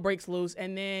all hell breaks loose.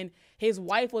 And then his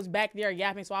wife was back there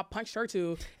yapping, so I punched her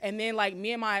too. And then, like,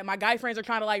 me and my guy friends are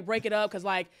trying to, like, break it up because,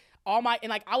 like, I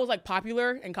was like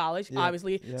popular in college,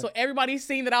 obviously. Yeah. So everybody's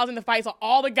seen that I was in the fight. So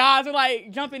all the guys are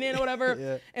like jumping in or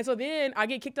whatever. And so then I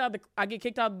get kicked out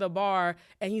of the bar,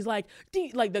 and he's like,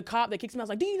 like the cop that kicks me out was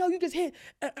like, "Do you know you just hit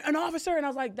an officer?" And I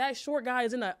was like, "That short guy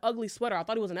is in an ugly sweater. I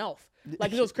thought he was an elf."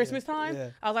 Like, it was Christmas time. Yeah.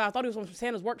 I was like, I thought he was from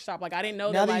Santa's workshop. Like, I didn't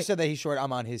know now that. You said that he's short,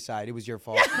 I'm on his side. It was your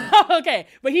fault. Okay.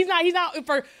 But he's not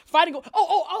for fighting.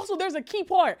 Also, there's a key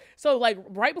part. So, like,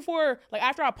 right before, like,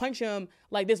 after I punch him,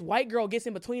 like, this white girl gets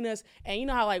in between us. And you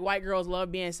know how, like, white girls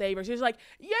love being savers. She's like,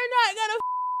 "You're not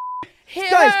gonna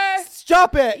hit her.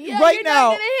 Stop it right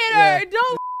now. You're not gonna hit her.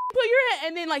 Don't put your hand."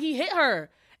 And then, like, he hit her.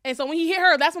 And so when he hit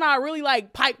her, that's when I really,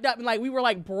 like, piped up. And, like, we were,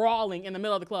 like, brawling in the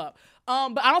middle of the club.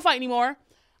 But I don't fight anymore.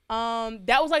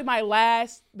 That was my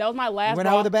last Went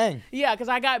out with a bang. Yeah, because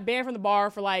I got banned from the bar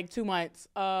for like 2 months.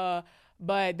 But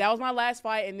that was my last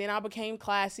fight, and then I became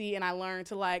classy, and I learned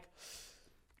to like,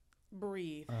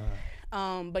 breathe.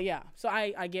 But yeah, so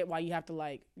I get why you have to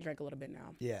like drink a little bit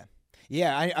now. Yeah.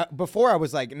 I before I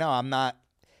was like, no, I'm not.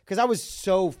 Because I was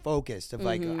so focused of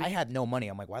like, I had no money.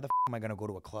 I'm like, why the am I going to go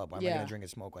to a club? Why am I going to drink and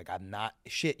smoke? Like, I'm not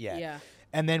shit yet. Yeah.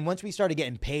 And then once we started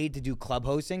getting paid to do club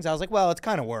hostings, I was like, well, it's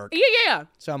kind of work. Yeah.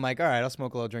 So I'm like, all right, I'll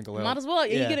smoke a little, drink a little. Might as well.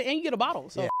 And you get a bottle.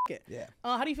 So it. Yeah.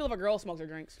 How do you feel if a girl smokes or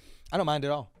drinks? I don't mind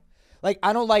at all. Like,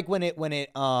 I don't like when it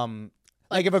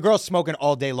like if a girl's smoking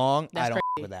all day long, I don't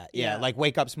with that. Yeah. Like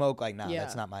wake up smoke, like, nah,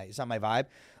 it's not my vibe.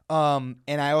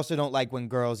 And I also don't like when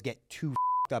girls get too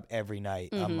up every night.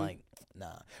 I'm like,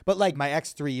 nah. But like my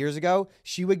ex 3 years ago,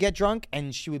 she would get drunk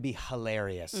and she would be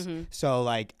hilarious. So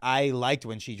like I liked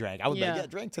when she drank. I would be like, yeah,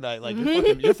 drink tonight. Like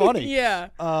you're funny. Yeah.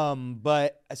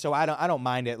 But so I don't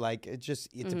mind it. Like it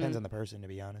depends on the person, to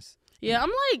be honest. Yeah,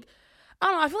 I'm like, I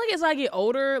don't know. I feel like as I get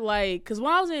older, like, cause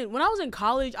when I was in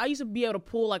college, I used to be able to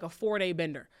pull like a 4-day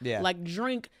bender. Yeah. Like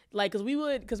drink, like,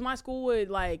 cause my school would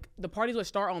like the parties would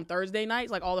start on Thursday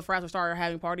nights. Like all the frats would start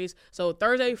having parties. So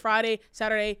Thursday, Friday,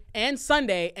 Saturday, and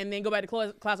Sunday, and then go back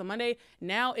to class on Monday.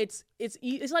 Now it's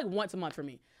like once a month for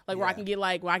me. Like where I can get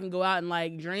like where I can go out and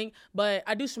like drink, but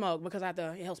I do smoke because it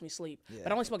helps me sleep. Yeah.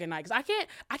 But I only smoke at night because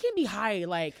I can't be high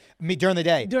like me during the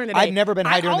day. I've never been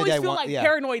high during the day. I always feel like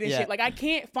paranoid and shit. Like I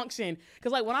can't function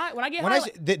because like when I get high,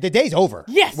 the day's over.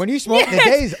 Yes. When you smoke, the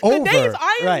day's over.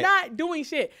 I am not doing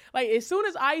shit. Like as soon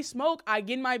as I smoke, I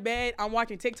get in my bed. I'm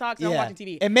watching TikToks. And I'm watching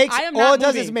TV. It makes all it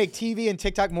does is make TV and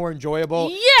TikTok more enjoyable.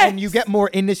 Yes. And you get more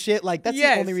into shit. Like that's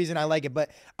the only reason I like it.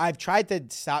 But I've tried to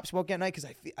stop smoking at night because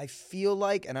I feel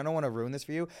like, and I don't want to ruin this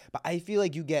for you, but I feel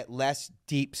like you get less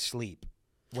deep sleep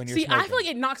when you're smoking. I feel like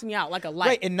it knocks me out like a light.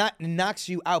 Right, it knocks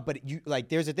you out, but you like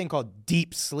there's a thing called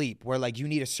deep sleep where like you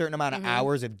need a certain amount of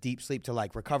hours of deep sleep to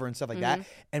like recover and stuff like that.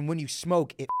 And when you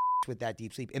smoke, it with that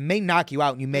deep sleep. It may knock you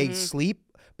out and you may sleep,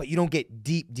 but you don't get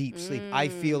deep sleep. I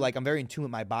feel like I'm very in tune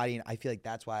with my body, and I feel like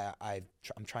that's why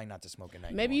I'm trying not to smoke at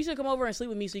night. Maybe you should come over and sleep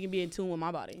with me so you can be in tune with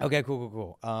my body. Okay,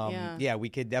 cool. Yeah, we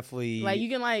could definitely like you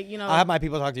can like I'll have my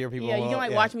people talk to your people. Yeah, you can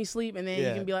like watch me sleep, and then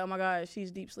you can be like, oh my god,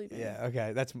 she's deep sleeping. Yeah,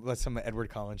 okay, that's some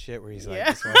Edward Collins shit where he's like,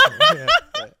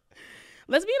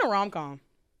 let's be in a rom-com.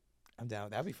 I'm down.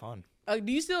 That'd be fun. Do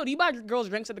you buy girls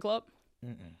drinks at the club?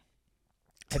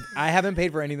 I haven't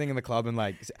paid for anything in the club and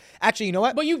like actually, you know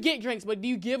what? But you get drinks. But do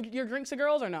you give your drinks to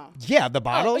girls or no? Yeah, the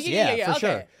bottles. For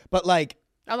sure. But like,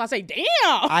 I was gonna say, damn.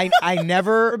 I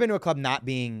never been to a club not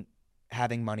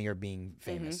having money or being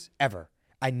famous ever.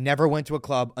 I never went to a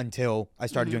club until I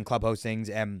started doing club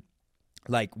hostings and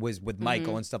like was with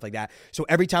Michael and stuff like that. So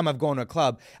every time I've gone to a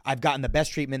club, I've gotten the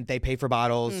best treatment. They pay for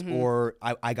bottles or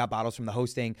I got bottles from the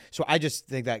hosting. So I just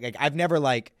think that like I've never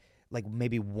like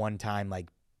maybe one time like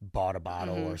bought a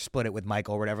bottle or split it with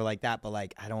Michael or whatever like that, but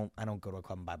like I don't go to a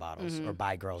club and buy bottles or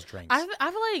buy girls drinks. I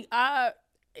feel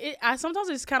like sometimes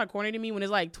it's kind of corny to me when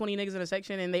there's like 20 niggas in a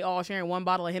section and they all sharing one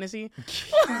bottle of Hennessy.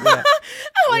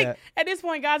 At this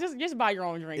point, guys, just buy your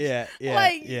own drinks.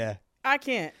 I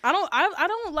can't. I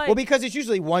don't like. Well, because it's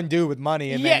usually one dude with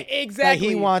money, and exactly. Like,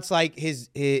 he wants like his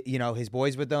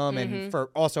boys with them, and for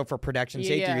protection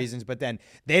safety reasons. But then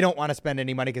they don't want to spend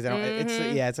any money because they don't.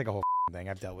 It's like a whole thing.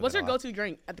 I've dealt with. What's your go-to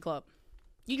drink at the club?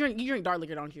 You drink dark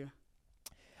liquor, don't you?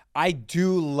 I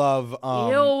do love.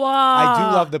 I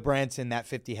do love the Branson that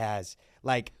 50 has.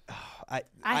 Like, I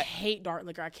hate dark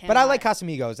liquor. I can't. But I like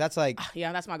Casamigos. That's like.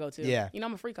 Yeah, that's my go-to. Yeah.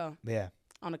 I'm a freako. Yeah.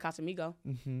 On the Casamigo.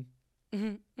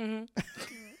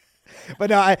 But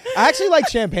no, I actually like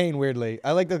champagne. Weirdly,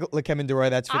 I like the Le Chemin de Roy.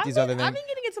 That's 50's other thing. I've been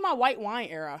getting into my white wine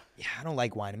era. Yeah, I don't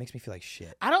like wine. It makes me feel like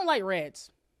shit. I don't like reds.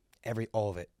 All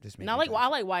of it. Just makes I like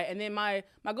white, and then my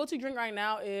go-to drink right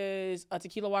now is a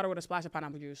tequila water with a splash of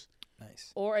pineapple juice.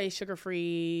 Nice. Or a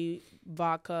sugar-free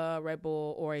vodka Red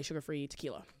Bull, or a sugar-free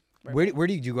tequila. Where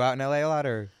do you go out in LA a lot,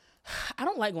 or? I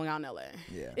don't like going out in LA.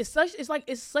 Yeah. It's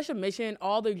such a mission.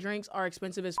 All the drinks are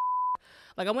expensive as.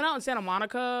 Like I went out in Santa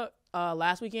Monica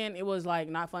last weekend. It was like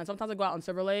not fun. Sometimes I go out on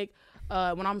Silver Lake.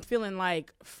 When I'm feeling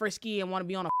like frisky and want to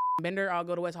be on a bender, I'll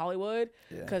go to West Hollywood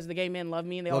because the gay men love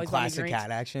me and they always buy me drinks. Classic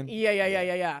cat action.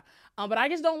 Yeah. But I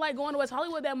just don't like going to West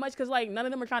Hollywood that much because like none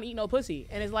of them are trying to eat no pussy.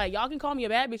 And it's like y'all can call me a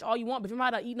bad bitch all you want, but if you're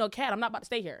not to eat no cat, I'm not about to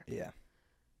stay here. Yeah.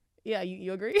 Yeah,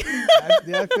 you agree?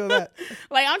 I feel that.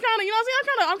 Like I'm trying to,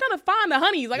 I'm trying to find the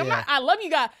honeys. Like I love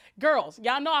you guys, girls.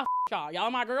 Y'all know y'all. Y'all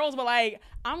are my girls, but like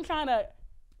I'm trying to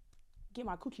get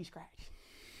my coochie scratched.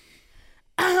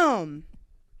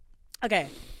 Okay.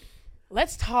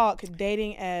 Let's talk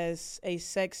dating as a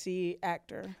sexy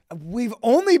actor. We've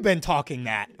only been talking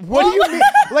that. What do you mean?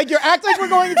 Like, you're acting like we're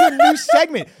going into a new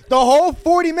segment. The whole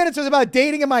 40 minutes was about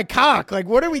dating and my cock. Like,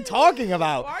 what are we talking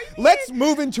about? Let's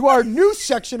move into our new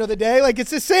section of the day. Like,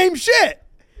 it's the same shit.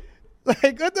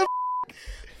 Like, what the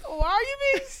Why are you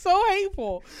being so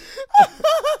hateful? I'm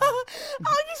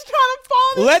just trying to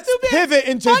follow this Let's stupid pivot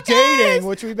into dating,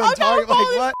 which we've been talking. Like,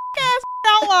 what? ass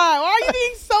outline. Why are you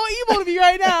being so evil to me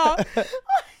right now?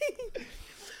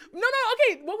 No,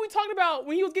 okay. What we talked about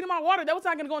when he was getting my water, that was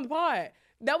not gonna go in the pod.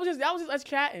 That was just us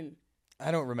chatting.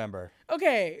 I don't remember.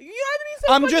 Okay, you have to be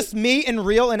so. I'm just me and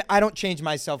real, and I don't change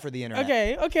myself for the internet.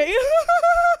 Okay.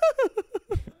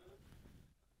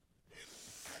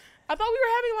 I thought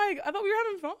we were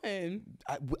having fun.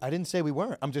 I didn't say we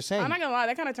weren't. I'm just saying. I'm not gonna lie,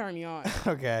 that kind of turned me on.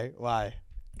 Okay, why?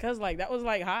 Cause like that was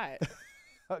like hot.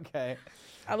 Okay.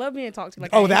 I love being talked to. Like,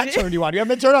 oh, that turned you on. You haven't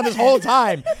been turned on this whole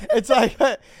time. It's like,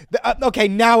 okay,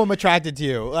 now I'm attracted to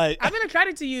you. Like, I've been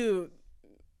attracted to you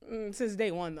since day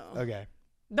one, though. Okay.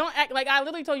 Don't act like I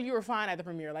literally told you were fine at the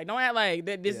premiere. Like, don't act like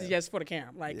this is just for the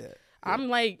camera. Like, I'm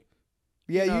like,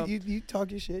 you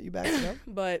talk your shit. You back it up.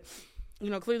 But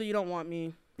clearly you don't want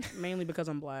me, mainly because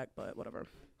I'm black. But whatever.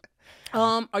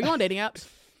 Are you on dating apps?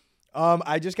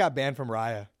 I just got banned from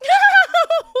Raya.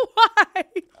 Why?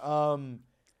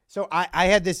 So I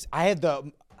had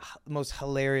the most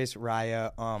hilarious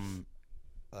Raya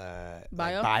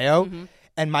bio. Mm-hmm.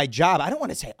 And my job, I don't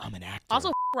want to say I'm an actor.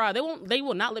 Also, Raya, they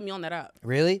will not let me on that app.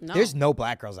 Really? No. There's no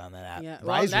black girls on that app. Yeah.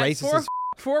 Raya's racist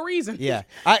for a reason. Yeah.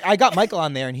 I got Michael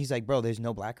on there and he's like, bro, there's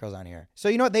no black girls on here. So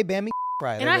you know what? They banned me.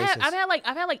 Raya. And I've had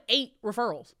like 8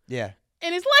 referrals. Yeah.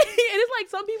 And it's like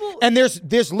some people. And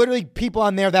there's literally people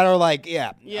on there that are like,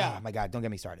 yeah. Oh my God, don't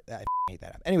get me started. I hate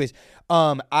that app. Anyways,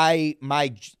 my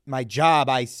job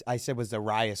I said was the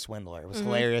Raya Swindler. It was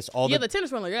hilarious. The Tinder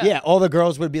Swindler. Yeah. Yeah. All the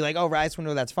girls would be like, oh, Raya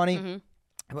Swindler, that's funny. Mm-hmm.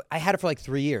 I had it for like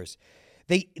 3 years.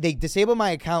 They disabled my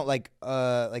account like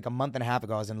a month and a half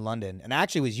ago. I was in London and I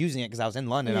actually was using it because I was in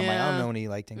London. I'm like, I don't know any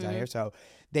like things out here. So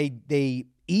they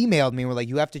emailed me and were like,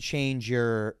 you have to change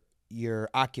your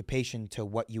occupation to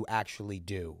what you actually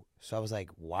do. So I was like,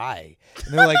 why?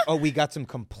 And they're like, oh, we got some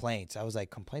complaints. I was like,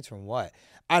 complaints from what?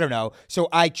 I don't know. So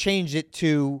I changed it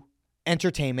to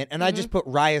entertainment and I just put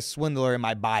Raya Swindler in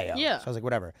my bio. Yeah. So I was like,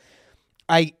 whatever.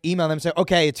 I emailed them and said,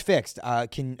 okay, it's fixed.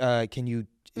 Can you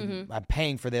I'm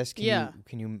paying for this. Can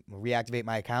you reactivate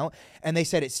my account? And they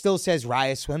said it still says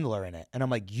Raya Swindler in it. And I'm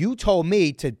like, you told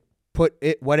me to put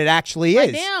it what it actually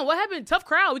is. Damn, what happened? Tough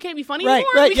crowd. We can't be funny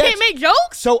anymore. We can't make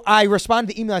jokes. So I responded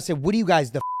to the email. I said, "What are you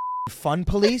guys, the fun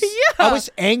police?" Yeah. I was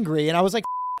angry and I was like,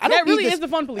 "I don't that need really this, is the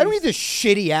fun police. I don't need this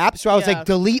shitty app." So I was like,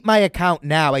 "Delete my account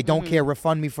now. I don't care.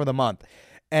 Refund me for the month."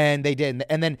 And they did.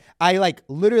 And then I like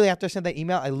literally after I sent that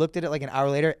email, I looked at it like an hour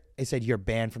later. It said, "You're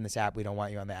banned from this app. We don't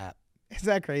want you on the app." Isn't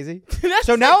that crazy?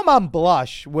 So now I'm on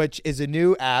Blush, which is a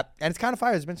new app, and it's kind of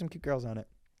fire. There's been some cute girls on it.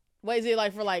 What is it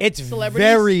like for like it's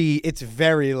celebrities? It's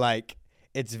very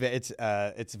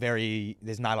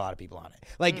there's not a lot of people on it.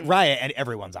 Like Raya and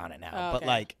everyone's on it now, but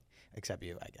like except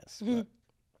you, I guess.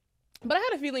 But I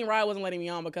had a feeling Raya wasn't letting me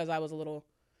on because I was a little,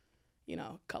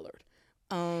 colored.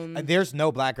 There's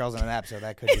no black girls on an app, so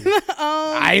that could be.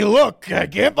 I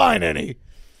can't find any.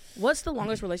 What's the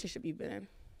longest relationship you've been in?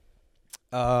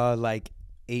 Like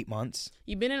 8 months.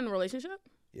 You've been in a relationship?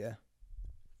 Yeah.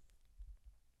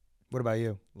 What about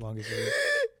you? Longest year?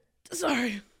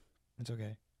 Sorry. It's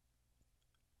okay.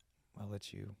 I'll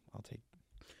take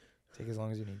as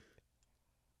long as you need.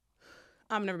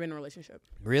 I've never been in a relationship.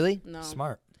 Really? No.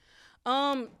 Smart.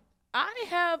 I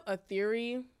have a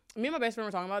theory. Me and my best friend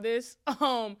were talking about this.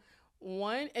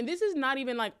 And this is not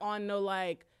even like on no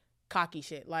like cocky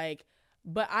shit. Like,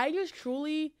 but I just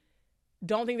truly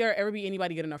don't think there'll ever be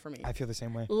anybody good enough for me. I feel the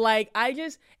same way. Like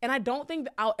and I don't think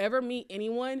that I'll ever meet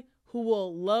anyone who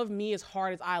will love me as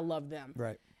hard as I love them.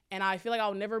 Right. And I feel like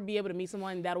I'll never be able to meet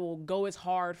someone that will go as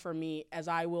hard for me as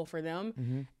I will for them.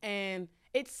 Mm-hmm. And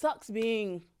it sucks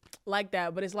being like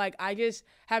that, but it's like I just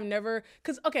have never,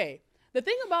 because okay, the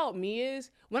thing about me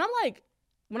is when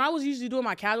I was usually doing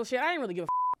my casual shit, I didn't really give a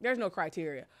there's no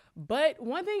criteria. But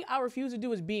one thing I refuse to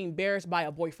do is be embarrassed by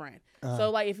a boyfriend.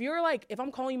 So like if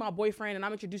I'm calling you my boyfriend and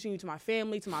I'm introducing you to my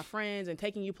family, to my friends and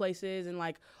taking you places and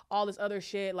like all this other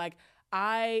shit, like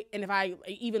if I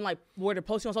even like were to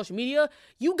post you on social media,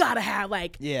 you gotta have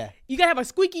like, you gotta have a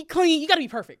squeaky clean, you gotta be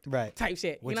perfect, right? Type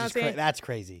shit. Which you know what I'm saying? That's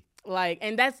crazy. Like,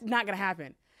 and that's not gonna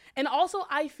happen. And also,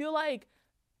 I feel like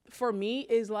for me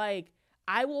is like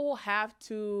I will have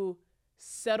to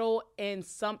settle in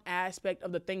some aspect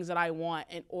of the things that I want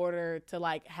in order to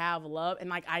like have love,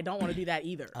 and like I don't want to do that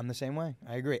either. I'm the same way.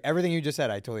 I agree. Everything you just said,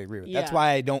 I totally agree with. Yeah. That's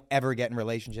why I don't ever get in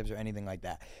relationships or anything like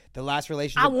that. The last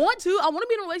relationship I want to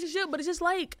be in a relationship, but it's just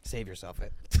like save yourself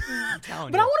it. I'm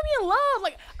telling but you. I want to be in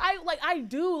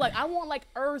love. I want like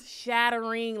earth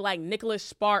shattering like Nicholas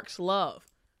Sparks love.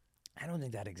 I don't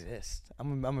think that exists.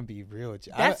 I'm gonna be real with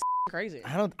you. That's crazy.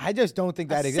 I just don't think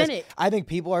that exists. Cynic. I think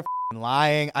people are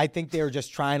lying. I think they're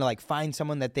just trying to like find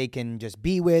someone that they can just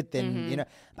be with, and you know.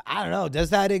 But I don't know.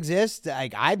 Does that exist?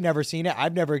 Like, I've never seen it.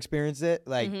 I've never experienced it.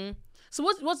 Like, so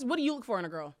what do you look for in a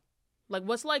girl? Like,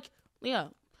 what's like, yeah,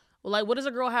 well, like, what does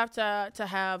a girl have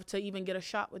to even get a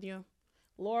shot with you?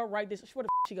 Laura, write this. Where the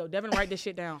she go? Devin, write this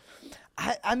shit down.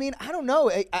 I mean, I don't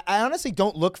know. I honestly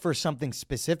don't look for something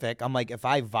specific. I'm like, if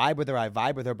I vibe with her, I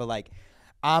vibe with her. But like,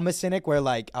 I'm a cynic where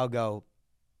like I'll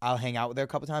hang out with her a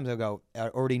couple times. I'll go, I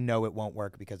already know it won't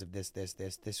work because of this.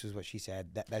 This is what she said.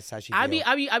 That's how she feels.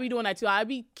 I be doing that too. I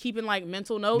be keeping like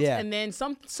mental notes, Yeah. and then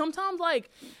sometimes like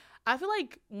I feel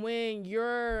like when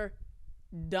you're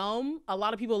dumb, a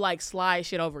lot of people like slide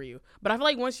shit over you. But I feel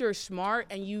like once you're smart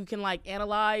and you can like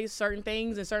analyze certain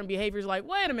things and certain behaviors, like,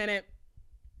 wait a minute.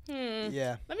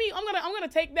 Yeah. I'm gonna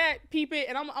take that, peep it,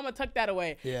 and I'm gonna tuck that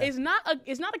away. Yeah. It's not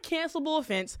a cancelable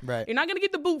offense. Right. You're not gonna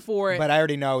get the boot for it. But I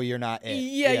already know you're not it.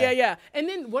 Yeah. And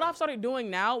then what I've started doing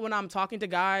now when I'm talking to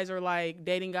guys or like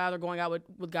dating guys or going out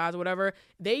with guys or whatever,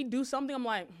 they do something, I'm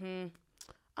like, I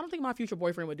don't think my future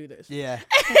boyfriend would do this. Yeah.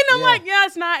 And I'm like, yeah,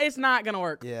 it's not gonna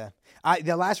work. Yeah.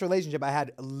 The last relationship I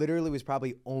had literally was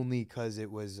probably only because it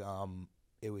was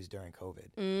during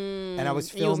COVID. And I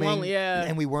was filming, lonely, yeah.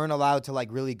 and we weren't allowed to like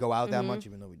really go out that much,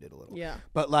 even though we did a little. Yeah.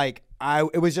 But like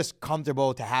it was just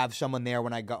comfortable to have someone there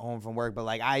when I got home from work. But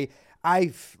like I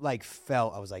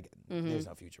felt, I was like, there's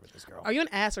no future with this girl. Are you an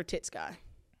ass or tits guy?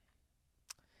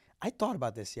 I thought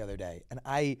about this the other day, and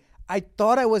I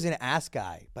thought I was an ass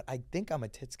guy, but I think I'm a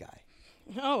tits guy.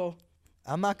 Oh.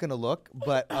 I'm not gonna look,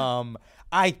 but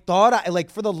I thought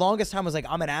like for the longest time I was like,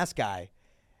 I'm an ass guy.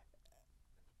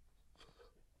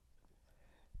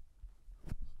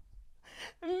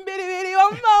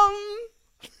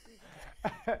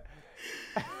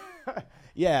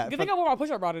 Yeah. Good thing I wore my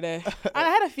push-up bra today. I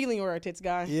had a feeling you were a tits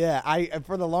guy. Yeah, I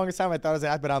for the longest time I thought I was an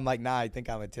ass, but I'm like, nah, I think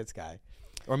I'm a tits guy.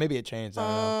 Or maybe it changed. I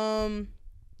don't know.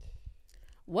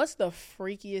 What's the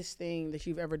freakiest thing that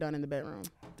you've ever done in the bedroom?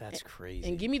 That's crazy.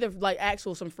 And give me the like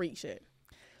actual some freak shit.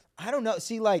 I don't know.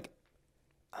 See, like,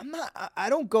 I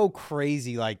don't go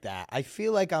crazy like that. I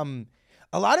feel like a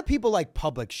lot of people like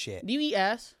public shit. Do you eat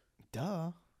ass?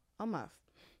 Duh.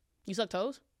 You suck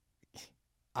toes?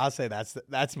 I'll say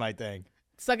that's my thing.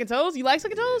 Sucking toes? You like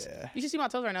sucking toes? Yeah. You should see my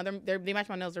toes right now. They match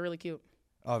my nails. They're really cute.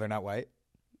 Oh, they're not white?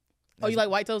 Oh, you like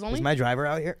white toes only? Is my driver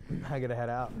out here? I gotta head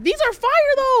out. These are fire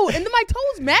though, and then my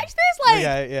toes match this. Like,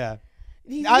 yeah.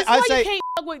 I say you can't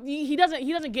fuck with. He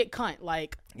doesn't get cunt.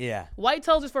 Like, yeah. White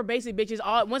toes is for basic bitches.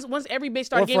 Once every bitch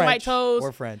started getting white toes,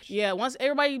 or French. Yeah, once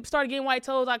everybody started getting white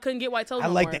toes, I couldn't get white toes. I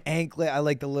no like more. the anklet. I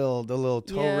like the little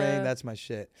toe ring. That's my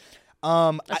shit.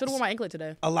 I should have worn my anklet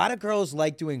today. A lot of girls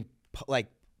like doing like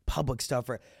public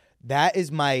stuff. That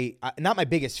is my not my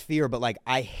biggest fear, but like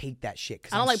I hate that shit.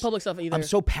 I don't like public stuff either. I'm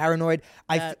so paranoid.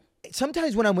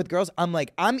 Sometimes when I'm with girls,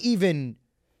 I'm even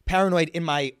paranoid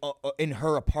in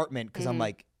her apartment because I'm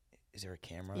like, is there a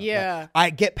camera? Yeah. Like, I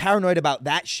get paranoid about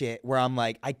that shit where I'm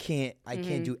like, I can't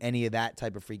do any of that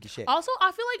type of freaky shit. Also,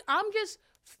 I feel like I'm just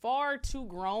far too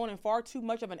grown and far too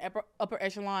much of an upper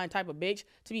echelon type of bitch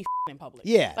to be in public.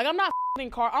 Yeah. Like I'm not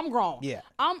in car. I'm grown. Yeah.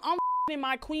 I'm in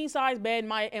my queen size bed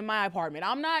in my apartment.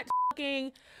 I'm not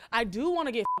fucking. I do want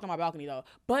to get on my balcony though,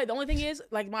 but the only thing is,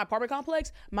 like my apartment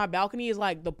complex, my balcony is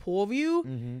like the pool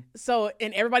view. So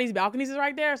and everybody's balconies is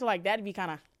right there. So like that'd be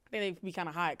kind of. They'd be kind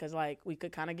of hot because like we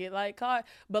could kind of get like caught,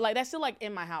 but like that's still like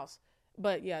in my house.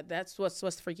 But yeah, that's what's the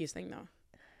freakiest thing though.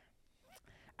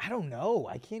 I don't know.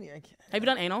 I can't. Have you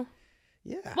done anal?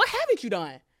 Yeah. What haven't you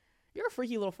done? You're a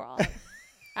freaky little frog.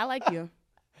 I like you.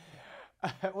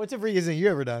 What's the freakiest thing you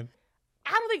ever done?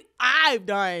 I don't think I've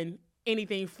done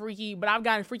anything freaky, but I've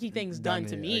gotten freaky things done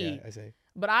to me. Okay, I see.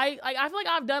 But I feel like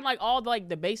I've done like all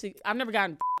the basic. I've never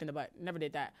gotten in the butt. Never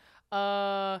did that.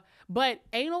 But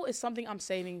anal is something I'm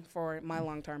saving for my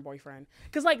long-term boyfriend.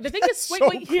 Cause like the thing is,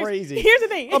 wait, crazy. Here's the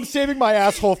thing. I'm saving my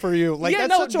asshole for you. Like yeah,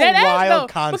 that's such a wild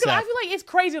concept. Because I feel like it's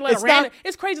crazy to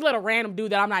let a random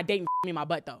dude that I'm not dating me in my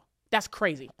butt though. That's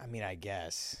crazy. I mean, I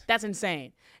guess that's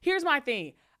insane. Here's my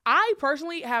thing. I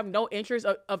personally have no interest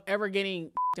of ever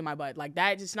getting in my butt. Like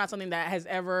that is not something that has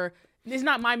ever. It's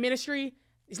not my ministry.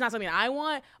 It's not something I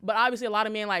want. But obviously, a lot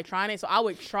of men like trying it, so I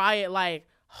would try it like.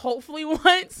 Hopefully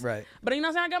once. Right. But you know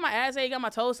what I'm saying? I got my ass ate, got my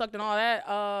toes sucked and all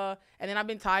that. And then I've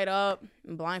been tied up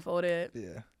and blindfolded.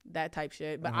 Yeah. That type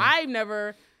shit. But I've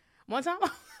never one time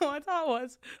I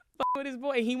was with his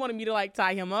boy and he wanted me to like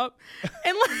tie him up.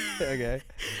 And like okay.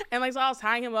 And like so I was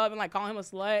tying him up and like calling him a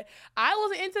slut. I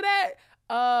wasn't into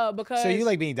that. Because so you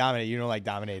like being dominant, you don't like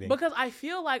dominating. Because I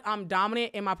feel like I'm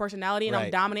dominant in my personality and I'm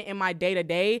dominant in my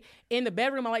day-to-day. In the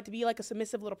bedroom, I like to be like a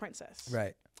submissive little princess.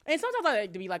 Right. And sometimes I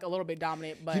like to be like a little bit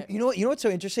dominant, but you know what's so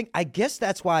interesting? I guess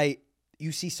that's why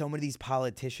you see so many of these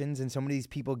politicians and so many of these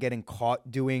people getting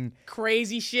caught doing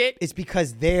crazy shit. It's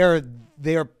because they're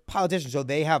politicians, so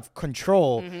they have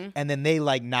control, and then they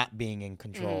like not being in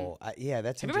control. Yeah,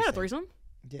 that's. Have you ever had a threesome?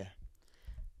 Yeah.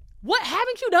 What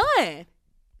haven't you done?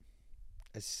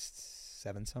 A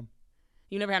 7-some.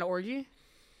 You never had an orgy?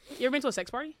 You ever been to a sex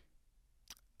party?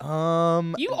 You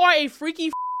are a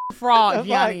freaky fraud,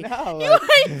 Gianni. You are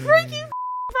a freaky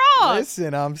fraud.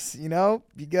 Listen,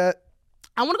 you got.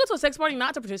 I want to go to a sex party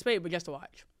not to participate, but just to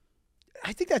watch.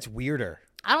 I think that's weirder.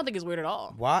 I don't think it's weird at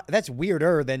all. Why? That's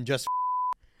weirder than just.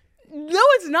 No,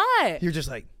 it's not. You're just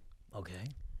like, okay.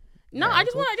 No, I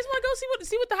just want to go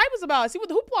see what the hype is about, see what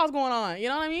the hoopla is going on. You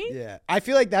know what I mean? Yeah, I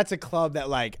feel like that's a club that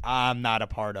like I'm not a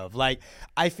part of. Like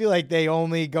I feel like they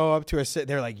only go up to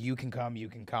they're like, you can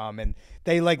come, and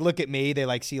they like look at me. They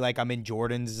like see like I'm in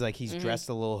Jordans, like he's dressed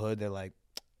a little hood. They're like,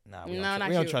 nah, we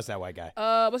don't trust that white guy.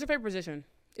 What's your favorite position?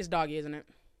 It's doggy, isn't it?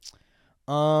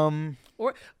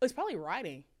 Or it's probably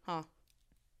riding, huh?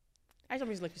 I just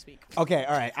want to let you speak. Okay,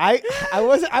 all right. I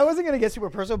wasn't gonna get super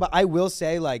personal, but I will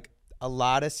say like a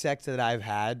lot of sex that I've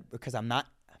had because I'm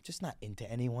just not into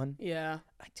anyone. Yeah.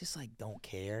 I just like don't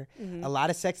care. A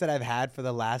lot of sex that I've had for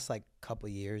the last like couple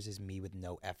years is me with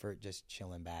no effort, just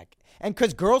chilling back. And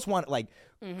because girls want like,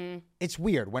 it's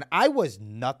weird. When I was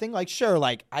nothing, like sure,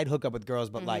 like I'd hook up with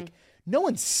girls, but like no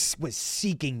one was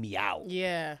seeking me out.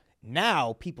 Yeah.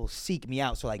 Now people seek me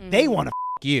out, so like they want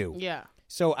to you. Yeah.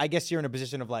 So I guess you're in a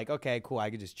position of like, okay, cool, I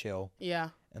could just chill. Yeah.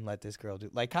 And let this girl do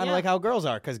like kind of like how girls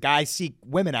are, because guys seek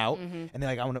women out and they're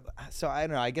like, I want to. So I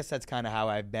don't know. I guess that's kind of how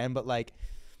I've been, but like,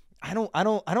 I don't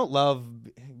love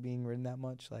being ridden that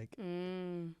much. Like,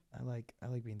 I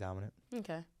like being dominant.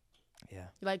 Okay. Yeah.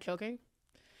 You like choking?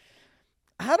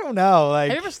 I don't know. Like,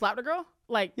 have you ever slapped a girl?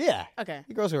 Like, yeah. Okay.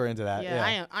 The girls who are into that.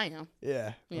 Yeah, I am.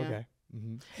 Yeah. Yeah. Okay.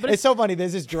 But it's so funny.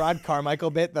 There's this Gerard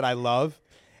Carmichael bit that I love,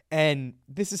 and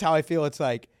this is how I feel. It's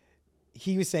like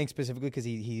he was saying specifically because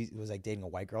he was like dating a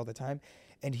white girl at the time,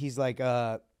 and he's like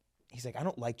I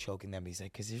don't like choking them. He's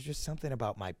like, because there's just something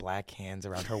about my black hands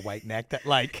around her white neck that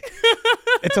like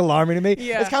it's alarming to me.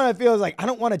 Yeah. It's kind of feels like I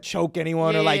don't want to choke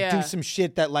anyone or like do some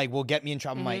shit that like will get me in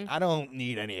trouble. I'm like, I don't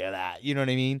need any of that. You know what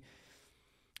I mean?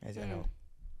 I don't know.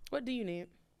 What do you need?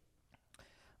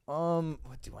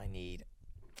 What do I need?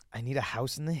 I need a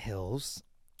house in the hills.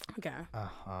 Okay.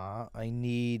 I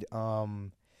need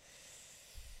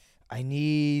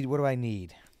what do I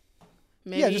need?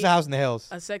 Maybe just a house in the hills.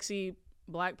 A sexy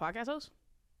black podcast host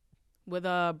with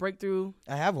a breakthrough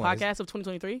I have one. Podcast of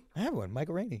 2023. I have one.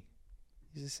 Michael Rainey.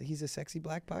 He's a sexy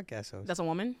black podcast host. That's a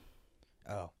woman?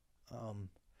 Oh.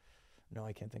 No,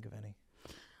 I can't think of any.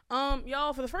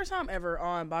 Y'all, for the first time ever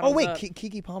on Bottoms Up. Oh wait, Up,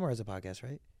 Kiki Palmer has a podcast,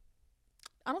 right?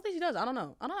 I don't think she does. I don't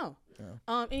know.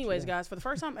 Oh. Anyways, guys, for the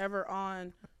first time ever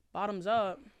on Bottoms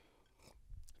Up,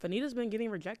 Fanita's been getting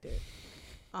rejected.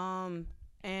 And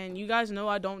you guys know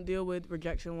I don't deal with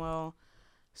rejection well,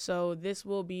 so this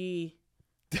will be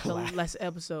the last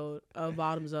episode of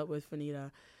Bottoms Up with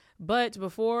Fanita. But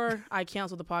before I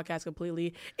cancel the podcast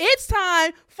completely, it's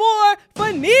time for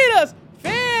Fanita's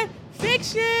Fan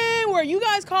Fiction, where you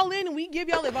guys call in and we give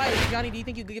y'all advice. Gianni, do you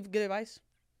think you give good advice?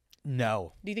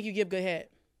 No. Do you think you give good head?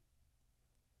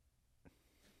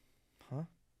 Huh?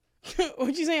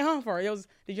 What you saying, huh, for? Did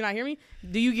you not hear me?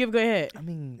 Do you give good head? I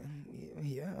mean,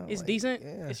 yeah. It's decent?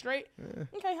 Yeah. It's straight? Yeah.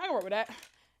 Okay, I can work with that.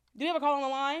 Do you have a call on the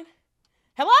line?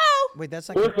 Hello? Wait, that's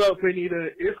like... What's up, Fanita?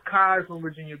 It's Kai from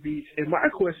Virginia Beach, and my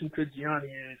question to Gianni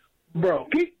is, bro,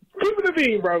 keep it a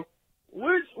bean, bro.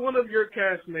 Which one of your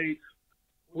castmates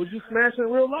would you smash in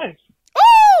real life?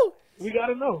 Ooh! We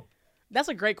gotta know. That's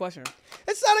a great question.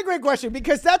 It's not a great question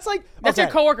because that's like... That's your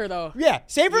coworker, though. Yeah.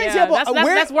 Say, for example...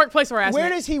 That's workplace harassment. Where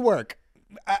does he work?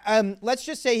 Let's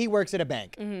just say he works at a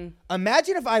bank.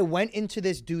 Imagine if I went into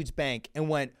this dude's bank and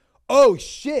went, oh,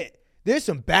 shit, there's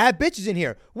some bad bitches in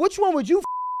here. Which one would you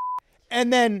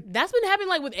And then... That's been happening,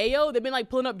 like, with Ayo. They've been, like,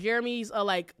 pulling up Jeremy's,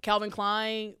 like, Calvin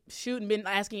Klein shoot and been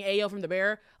asking Ayo from The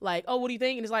Bear, like, oh, what do you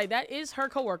think? And it's like, that is her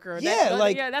coworker.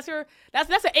 That's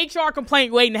an HR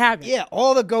complaint waiting to happen. Yeah,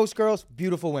 all the ghost girls,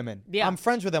 beautiful women. Yeah. I'm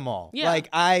friends with them all. Yeah. Like,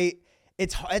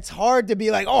 it's hard to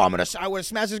be like, oh, I want to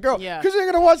smash this girl. Yeah. Because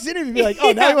they're going to watch the interview and be like,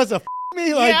 oh, now he wants to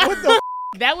me? Like, what the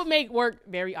That would make work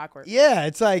very awkward. Yeah,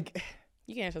 it's like...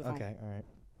 You can answer the phone. Okay, all right.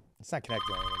 It's not connected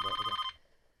to anything, but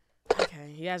okay.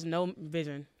 Okay, he has no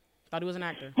vision. Thought he was an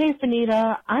actor. Hey,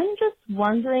 Fanita. I'm just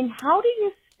wondering, how do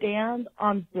you stand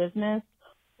on business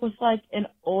with, like, an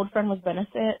old friend with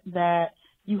benefit that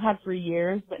you had for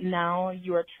years, but now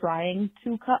you are trying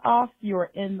to cut off?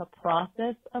 You're in the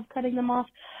process of cutting them off.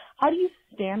 How do you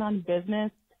stand on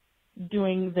business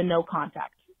doing the no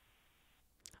contact?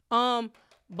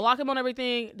 Block him on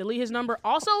everything, delete his number.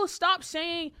 Also, stop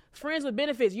saying friends with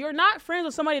benefits. You're not friends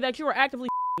with somebody that you are actively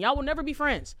y'all will never be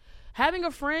friends. Having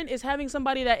a friend is having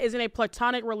somebody that is in a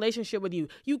platonic relationship with you.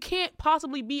 You can't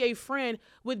possibly be a friend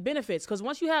with benefits because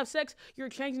once you have sex, you're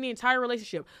changing the entire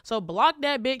relationship. So block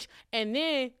that bitch and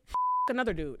then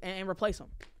another dude and replace him.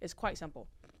 It's quite simple.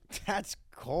 That's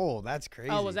cold. That's crazy.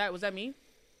 Oh, was that me?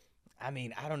 I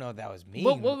mean, I don't know if that was me.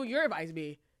 What would your advice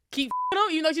be? Keep him,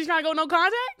 even though she's trying to go no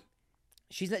contact?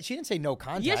 She didn't say no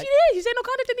contact. Yes, she did. She said no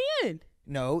contact at the end.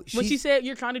 No. When she said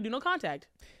you're trying to do no contact.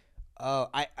 Oh,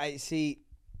 I see.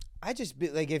 I just be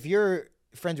like, if you're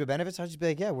friends with benefits, I'll just be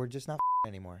like, yeah, we're just not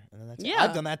anymore. And then that's it.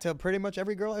 I've done that to pretty much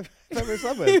every girl I've ever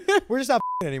slept with. We're just not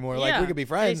anymore. Like, we could be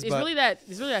friends. It's really that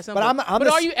simple. But but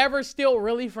are you ever still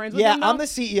really friends with them? Yeah, I'm the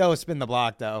CEO of Spin the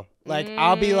Block, though. Like,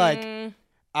 I'll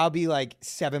be like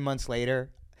 7 months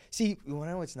later. See, you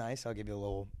know what's nice? I'll give you a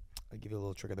little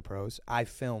trick of the pros. I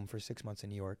film for 6 months in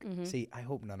New York. Mm-hmm. See, I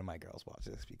hope none of my girls watch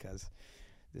this because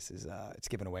this is it's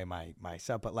giving away my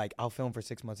stuff. But like, I'll film for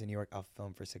 6 months in New York. I'll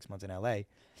film for 6 months in LA,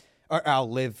 or I'll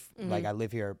live like I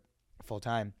live here full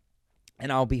time,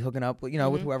 and I'll be hooking up with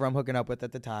with whoever I'm hooking up with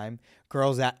at the time.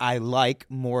 Girls that I like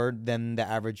more than the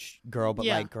average girl, but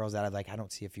like girls that I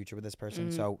don't see a future with this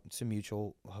person. So it's a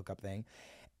mutual hookup thing,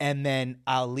 and then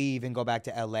I'll leave and go back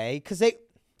to LA because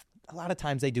a lot of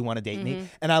times they do want to date me,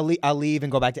 and I'll leave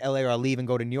and go back to LA, or I'll leave and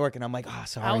go to New York, and I'm like, oh,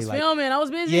 sorry. I was filming. I was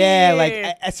busy.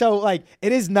 Yeah, so like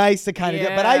it is nice to kind of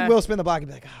but I will spin the block and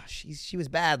be like, oh, she was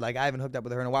bad. Like I haven't hooked up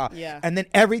with her in a while. Yeah. And then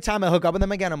every time I hook up with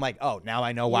them again, I'm like, oh, now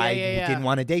I know why I didn't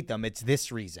want to date them. It's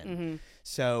this reason.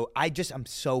 So I'm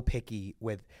so picky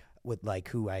with like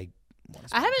who I want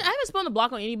to. I haven't spun the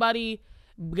block on anybody.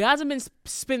 Guys have been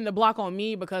spinning the block on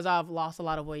me because I've lost a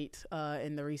lot of weight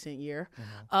in the recent year.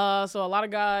 So a lot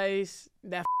of guys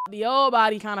that the old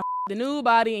body kind of the new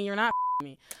body, and you're not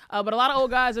me. But a lot of old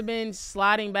guys have been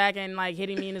sliding back and like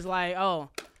hitting me, and it's like, oh,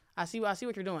 I see what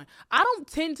you're doing. I don't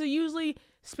tend to usually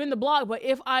spin the block, but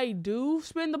if I do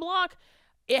spin the block,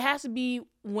 it has to be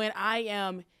when I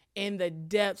am in the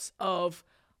depths of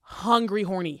hungry,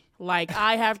 horny. Like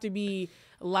I have to be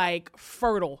like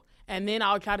fertile. And then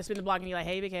I'll try to spin the block and be like,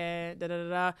 hey, big head,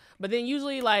 da-da-da-da. But then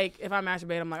usually, like, if I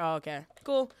masturbate, I'm like, oh, okay,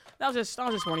 cool. I was just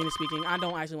horny speaking. I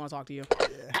don't actually want to talk to you.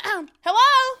 Yeah.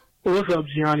 Hello? What's up,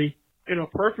 Gianni? In a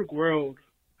perfect world,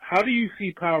 how do you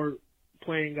see power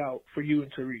playing out for you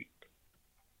and Tariq?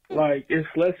 Like,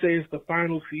 let's say it's the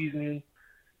final season.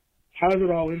 How does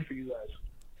it all end for you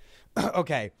guys?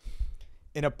 Okay.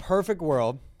 In a perfect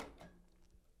world,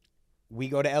 we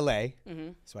go to LA,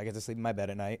 so I get to sleep in my bed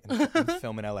at night and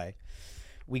film in LA.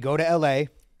 We go to LA,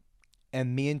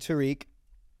 and me and Tariq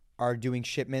are doing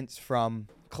shipments from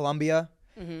Colombia,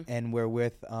 and we're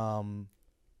with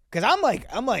because I'm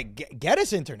like get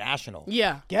us international,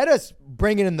 get us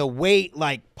bringing in the weight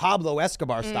like Pablo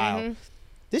Escobar style.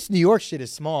 This New York shit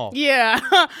is small,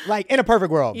 like in a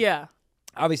perfect world,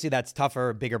 Obviously that's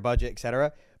tougher, bigger budget,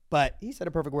 etc. But he said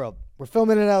a perfect world. We're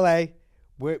filming in LA.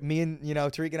 Me and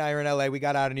Tariq and I are in LA. We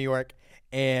got out of New York,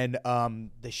 and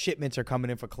the shipments are coming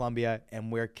in for Colombia,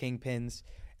 and we're kingpins,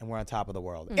 and we're on top of the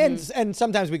world. And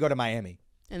sometimes we go to Miami.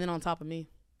 And then on top of me.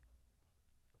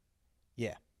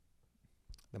 Yeah,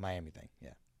 the Miami thing.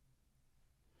 Yeah.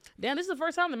 Damn, this is the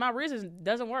first time that my wrist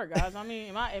doesn't work, guys. I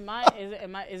mean,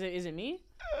 is it me,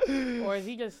 or is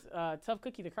he just tough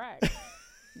cookie to crack?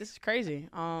 This is crazy.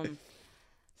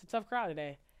 It's a tough crowd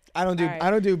today. I don't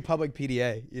do public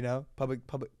PDA, public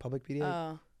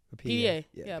PDA. PDA,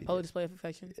 yeah, PDA. public display of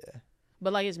affection. Yeah,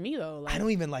 but like it's me though. Like, I don't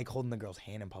even like holding the girl's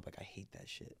hand in public. I hate that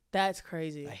shit. That's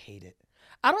crazy. I hate it.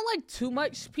 I don't like too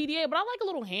much PDA, but I like a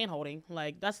little hand holding.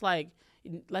 Like that's like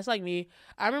me.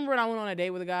 I remember when I went on a date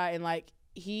with a guy and like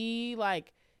he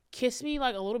like kissed me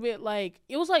like a little bit. Like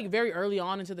it was like very early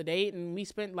on into the date, and we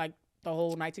spent like the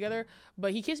whole night together,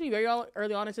 but he kissed me very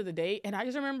early on into the date, and I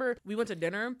just remember we went to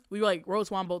dinner. We like rode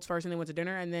swan boats first, and then went to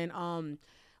dinner, and then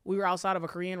we were outside of a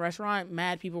Korean restaurant.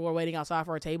 Mad people were waiting outside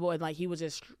for a table, and like he was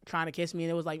just trying to kiss me,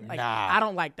 and it was like I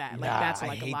don't like that. Like that's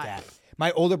like I hate a lot. That.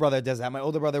 My older brother does that. My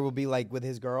older brother will be like with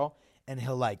his girl, and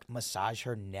he'll like massage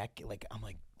her neck. Like I'm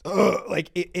like, ugh, like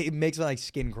it makes my like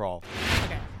skin crawl.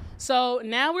 Okay, so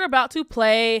now we're about to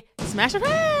play Smash or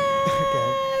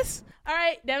Pass. All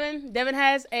right, Devin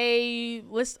has a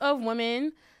list of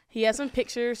women. He has some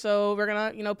pictures, so we're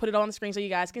going to, put it on the screen so you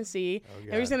guys can see. Oh,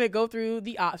 and we're just going to go through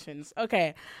the options.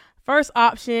 Okay, first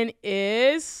option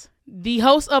is the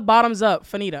host of Bottoms Up,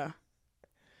 Fanita.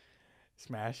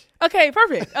 Smash. Okay,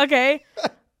 perfect. Okay.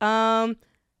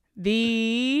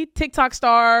 The TikTok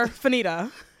star,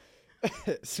 Fanita.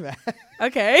 Smash.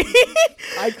 Okay.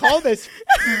 I called this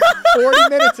 40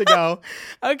 minutes ago.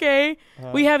 Okay.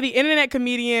 We have the internet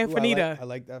comedian, Ooh, Fanita. I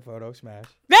like that photo. Smash.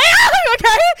 Okay.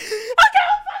 Okay.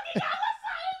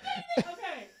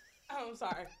 Okay. Oh, I'm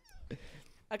sorry.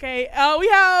 Okay. We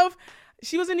have.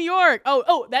 She was in New York.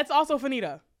 Oh, that's also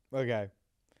Fanita. Okay.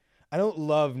 I don't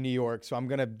love New York, so I'm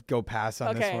gonna go pass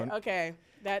on this one. Okay.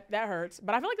 That hurts.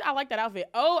 But I feel like I like that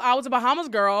outfit. Oh, I was a Bahamas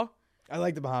girl. I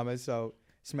like the Bahamas, so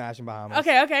Smash in Bahamas.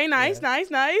 Okay.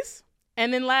 Nice.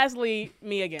 And then lastly,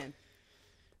 me again.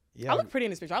 Yeah. I look pretty in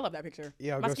this picture. I love that picture.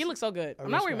 Yeah, my skin looks so good. I'll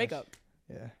I'm go not wearing Smash. makeup.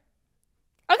 Yeah.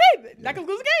 Okay, that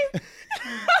concludes the game.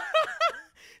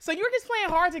 So you were just playing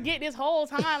hard to get this whole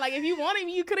time. Like, if you wanted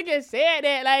me, you could have just said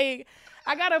that. Like,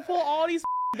 I got to pull all these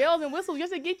bells and whistles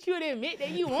just to get you to admit that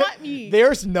you want me.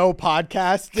 There's no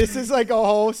podcast. This is like a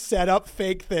whole setup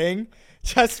fake thing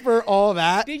just for all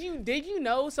that. Did you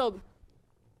know? So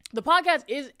the podcast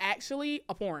is actually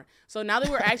a porn. So now that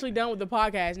we're actually done with the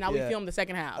podcast, now we film the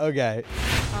second half. Okay.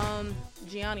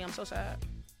 Gianni, I'm so sad.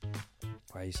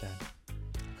 Why are you sad?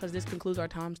 Because this concludes our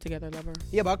times together, lover.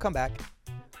 Yeah, but I'll come back.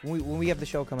 When we have the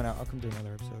show coming out, I'll come do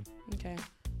another episode. Okay.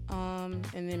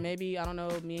 And then maybe, I don't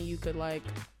know, me and you could like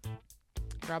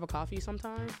grab a coffee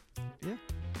sometime. Yeah.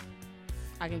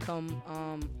 I can come,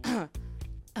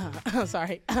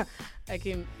 sorry. I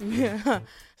can,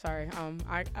 sorry.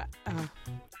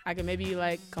 I can maybe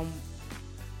like come,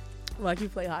 like you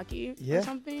play hockey or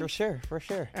something. For sure.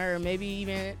 Or maybe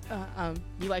even,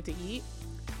 you like to eat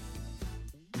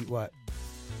Eat what?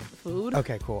 food.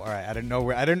 Okay, cool. All right. I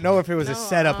didn't know if it was a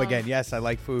setup again. Yes, I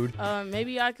like food.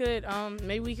 Maybe I could,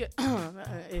 maybe we could,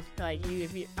 if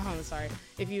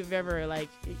you've ever like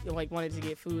wanted to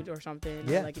get food or something.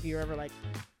 Yeah. Or, like if you're ever like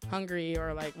hungry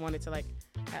or like wanted to like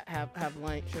have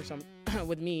lunch or something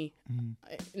with me.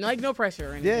 Mm-hmm. Like no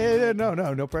pressure or anything. Yeah.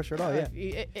 No pressure at all. Yeah.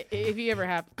 If you ever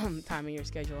have time in your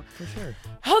schedule. For sure.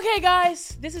 Okay,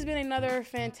 guys, this has been another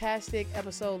fantastic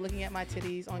episode. Looking at my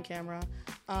titties on camera.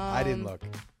 I didn't look.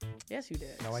 Yes, you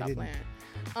did. No, Stop I didn't.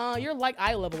 Playing. You're like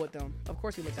eye level with them. Of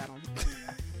course, you looked at them.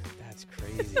 That's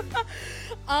crazy.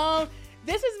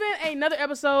 This has been another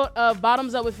episode of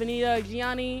Bottoms Up with Fanita.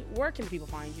 Gianni, where can people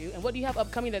find you, and what do you have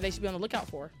upcoming that they should be on the lookout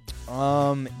for?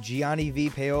 Gianni V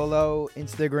Paolo,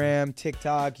 Instagram,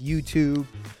 TikTok, YouTube.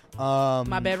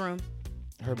 My bedroom.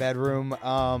 Her bedroom.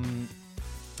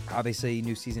 Obviously,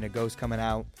 new season of Ghost coming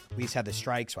out. We just had the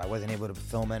strike, so I wasn't able to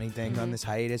film anything on this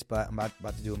hiatus, but I'm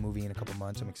about to do a movie in a couple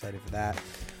months. I'm excited for that.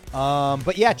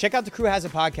 But yeah, check out The Crew Has a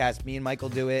Podcast. Me and Michael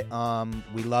do it.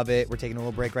 We love it. We're taking a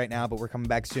little break right now, but we're coming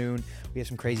back soon. We have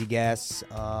some crazy guests.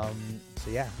 So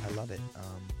yeah, I love it.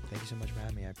 Thank you so much for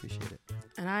having me. I appreciate it.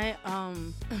 And I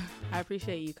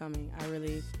appreciate you coming.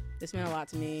 This meant a lot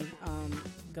to me.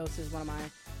 Ghost is one of my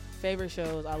favorite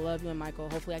shows. I love you and Michael.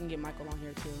 Hopefully I can get Michael on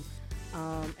here too.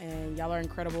 And y'all are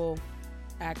incredible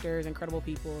actors, incredible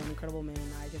people, and incredible men.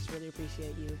 I just really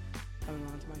appreciate you coming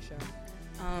on to my show.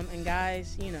 And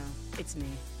guys, you know, it's me,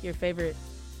 your favorite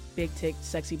big tick,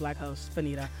 sexy black host,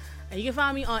 Fanita. And you can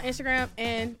find me on Instagram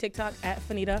and TikTok at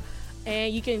Fanita.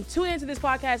 And you can tune into this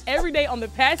podcast every day on the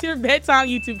Past Your Bedtime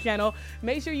YouTube channel.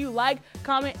 Make sure you like,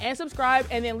 comment, and subscribe.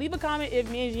 And then leave a comment if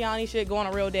me and Gianni should go on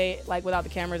a real date, like without the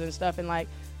cameras and stuff, and like,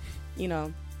 you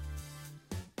know,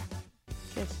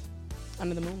 kiss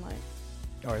under the moonlight.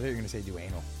 Oh, I thought you were going to say do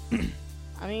anal.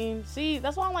 I mean, see,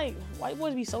 that's why I'm like, white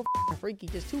boys be so freaky.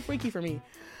 Just too freaky for me.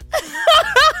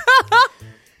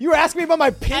 You were asking me about my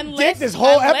pink dick this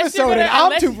whole episode, and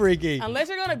I'm too freaky. Unless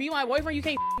you're gonna be my boyfriend, you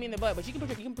can't me in the butt. But you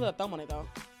can put a thumb on it though.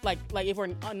 Like if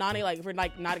we're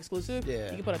not exclusive, you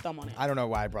can put a thumb on it. I don't know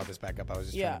why I brought this back up. I was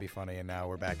just trying to be funny, and now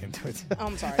we're back into it.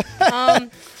 I'm sorry.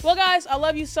 Well, guys, I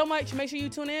love you so much. Make sure you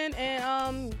tune in,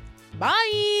 and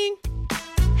bye.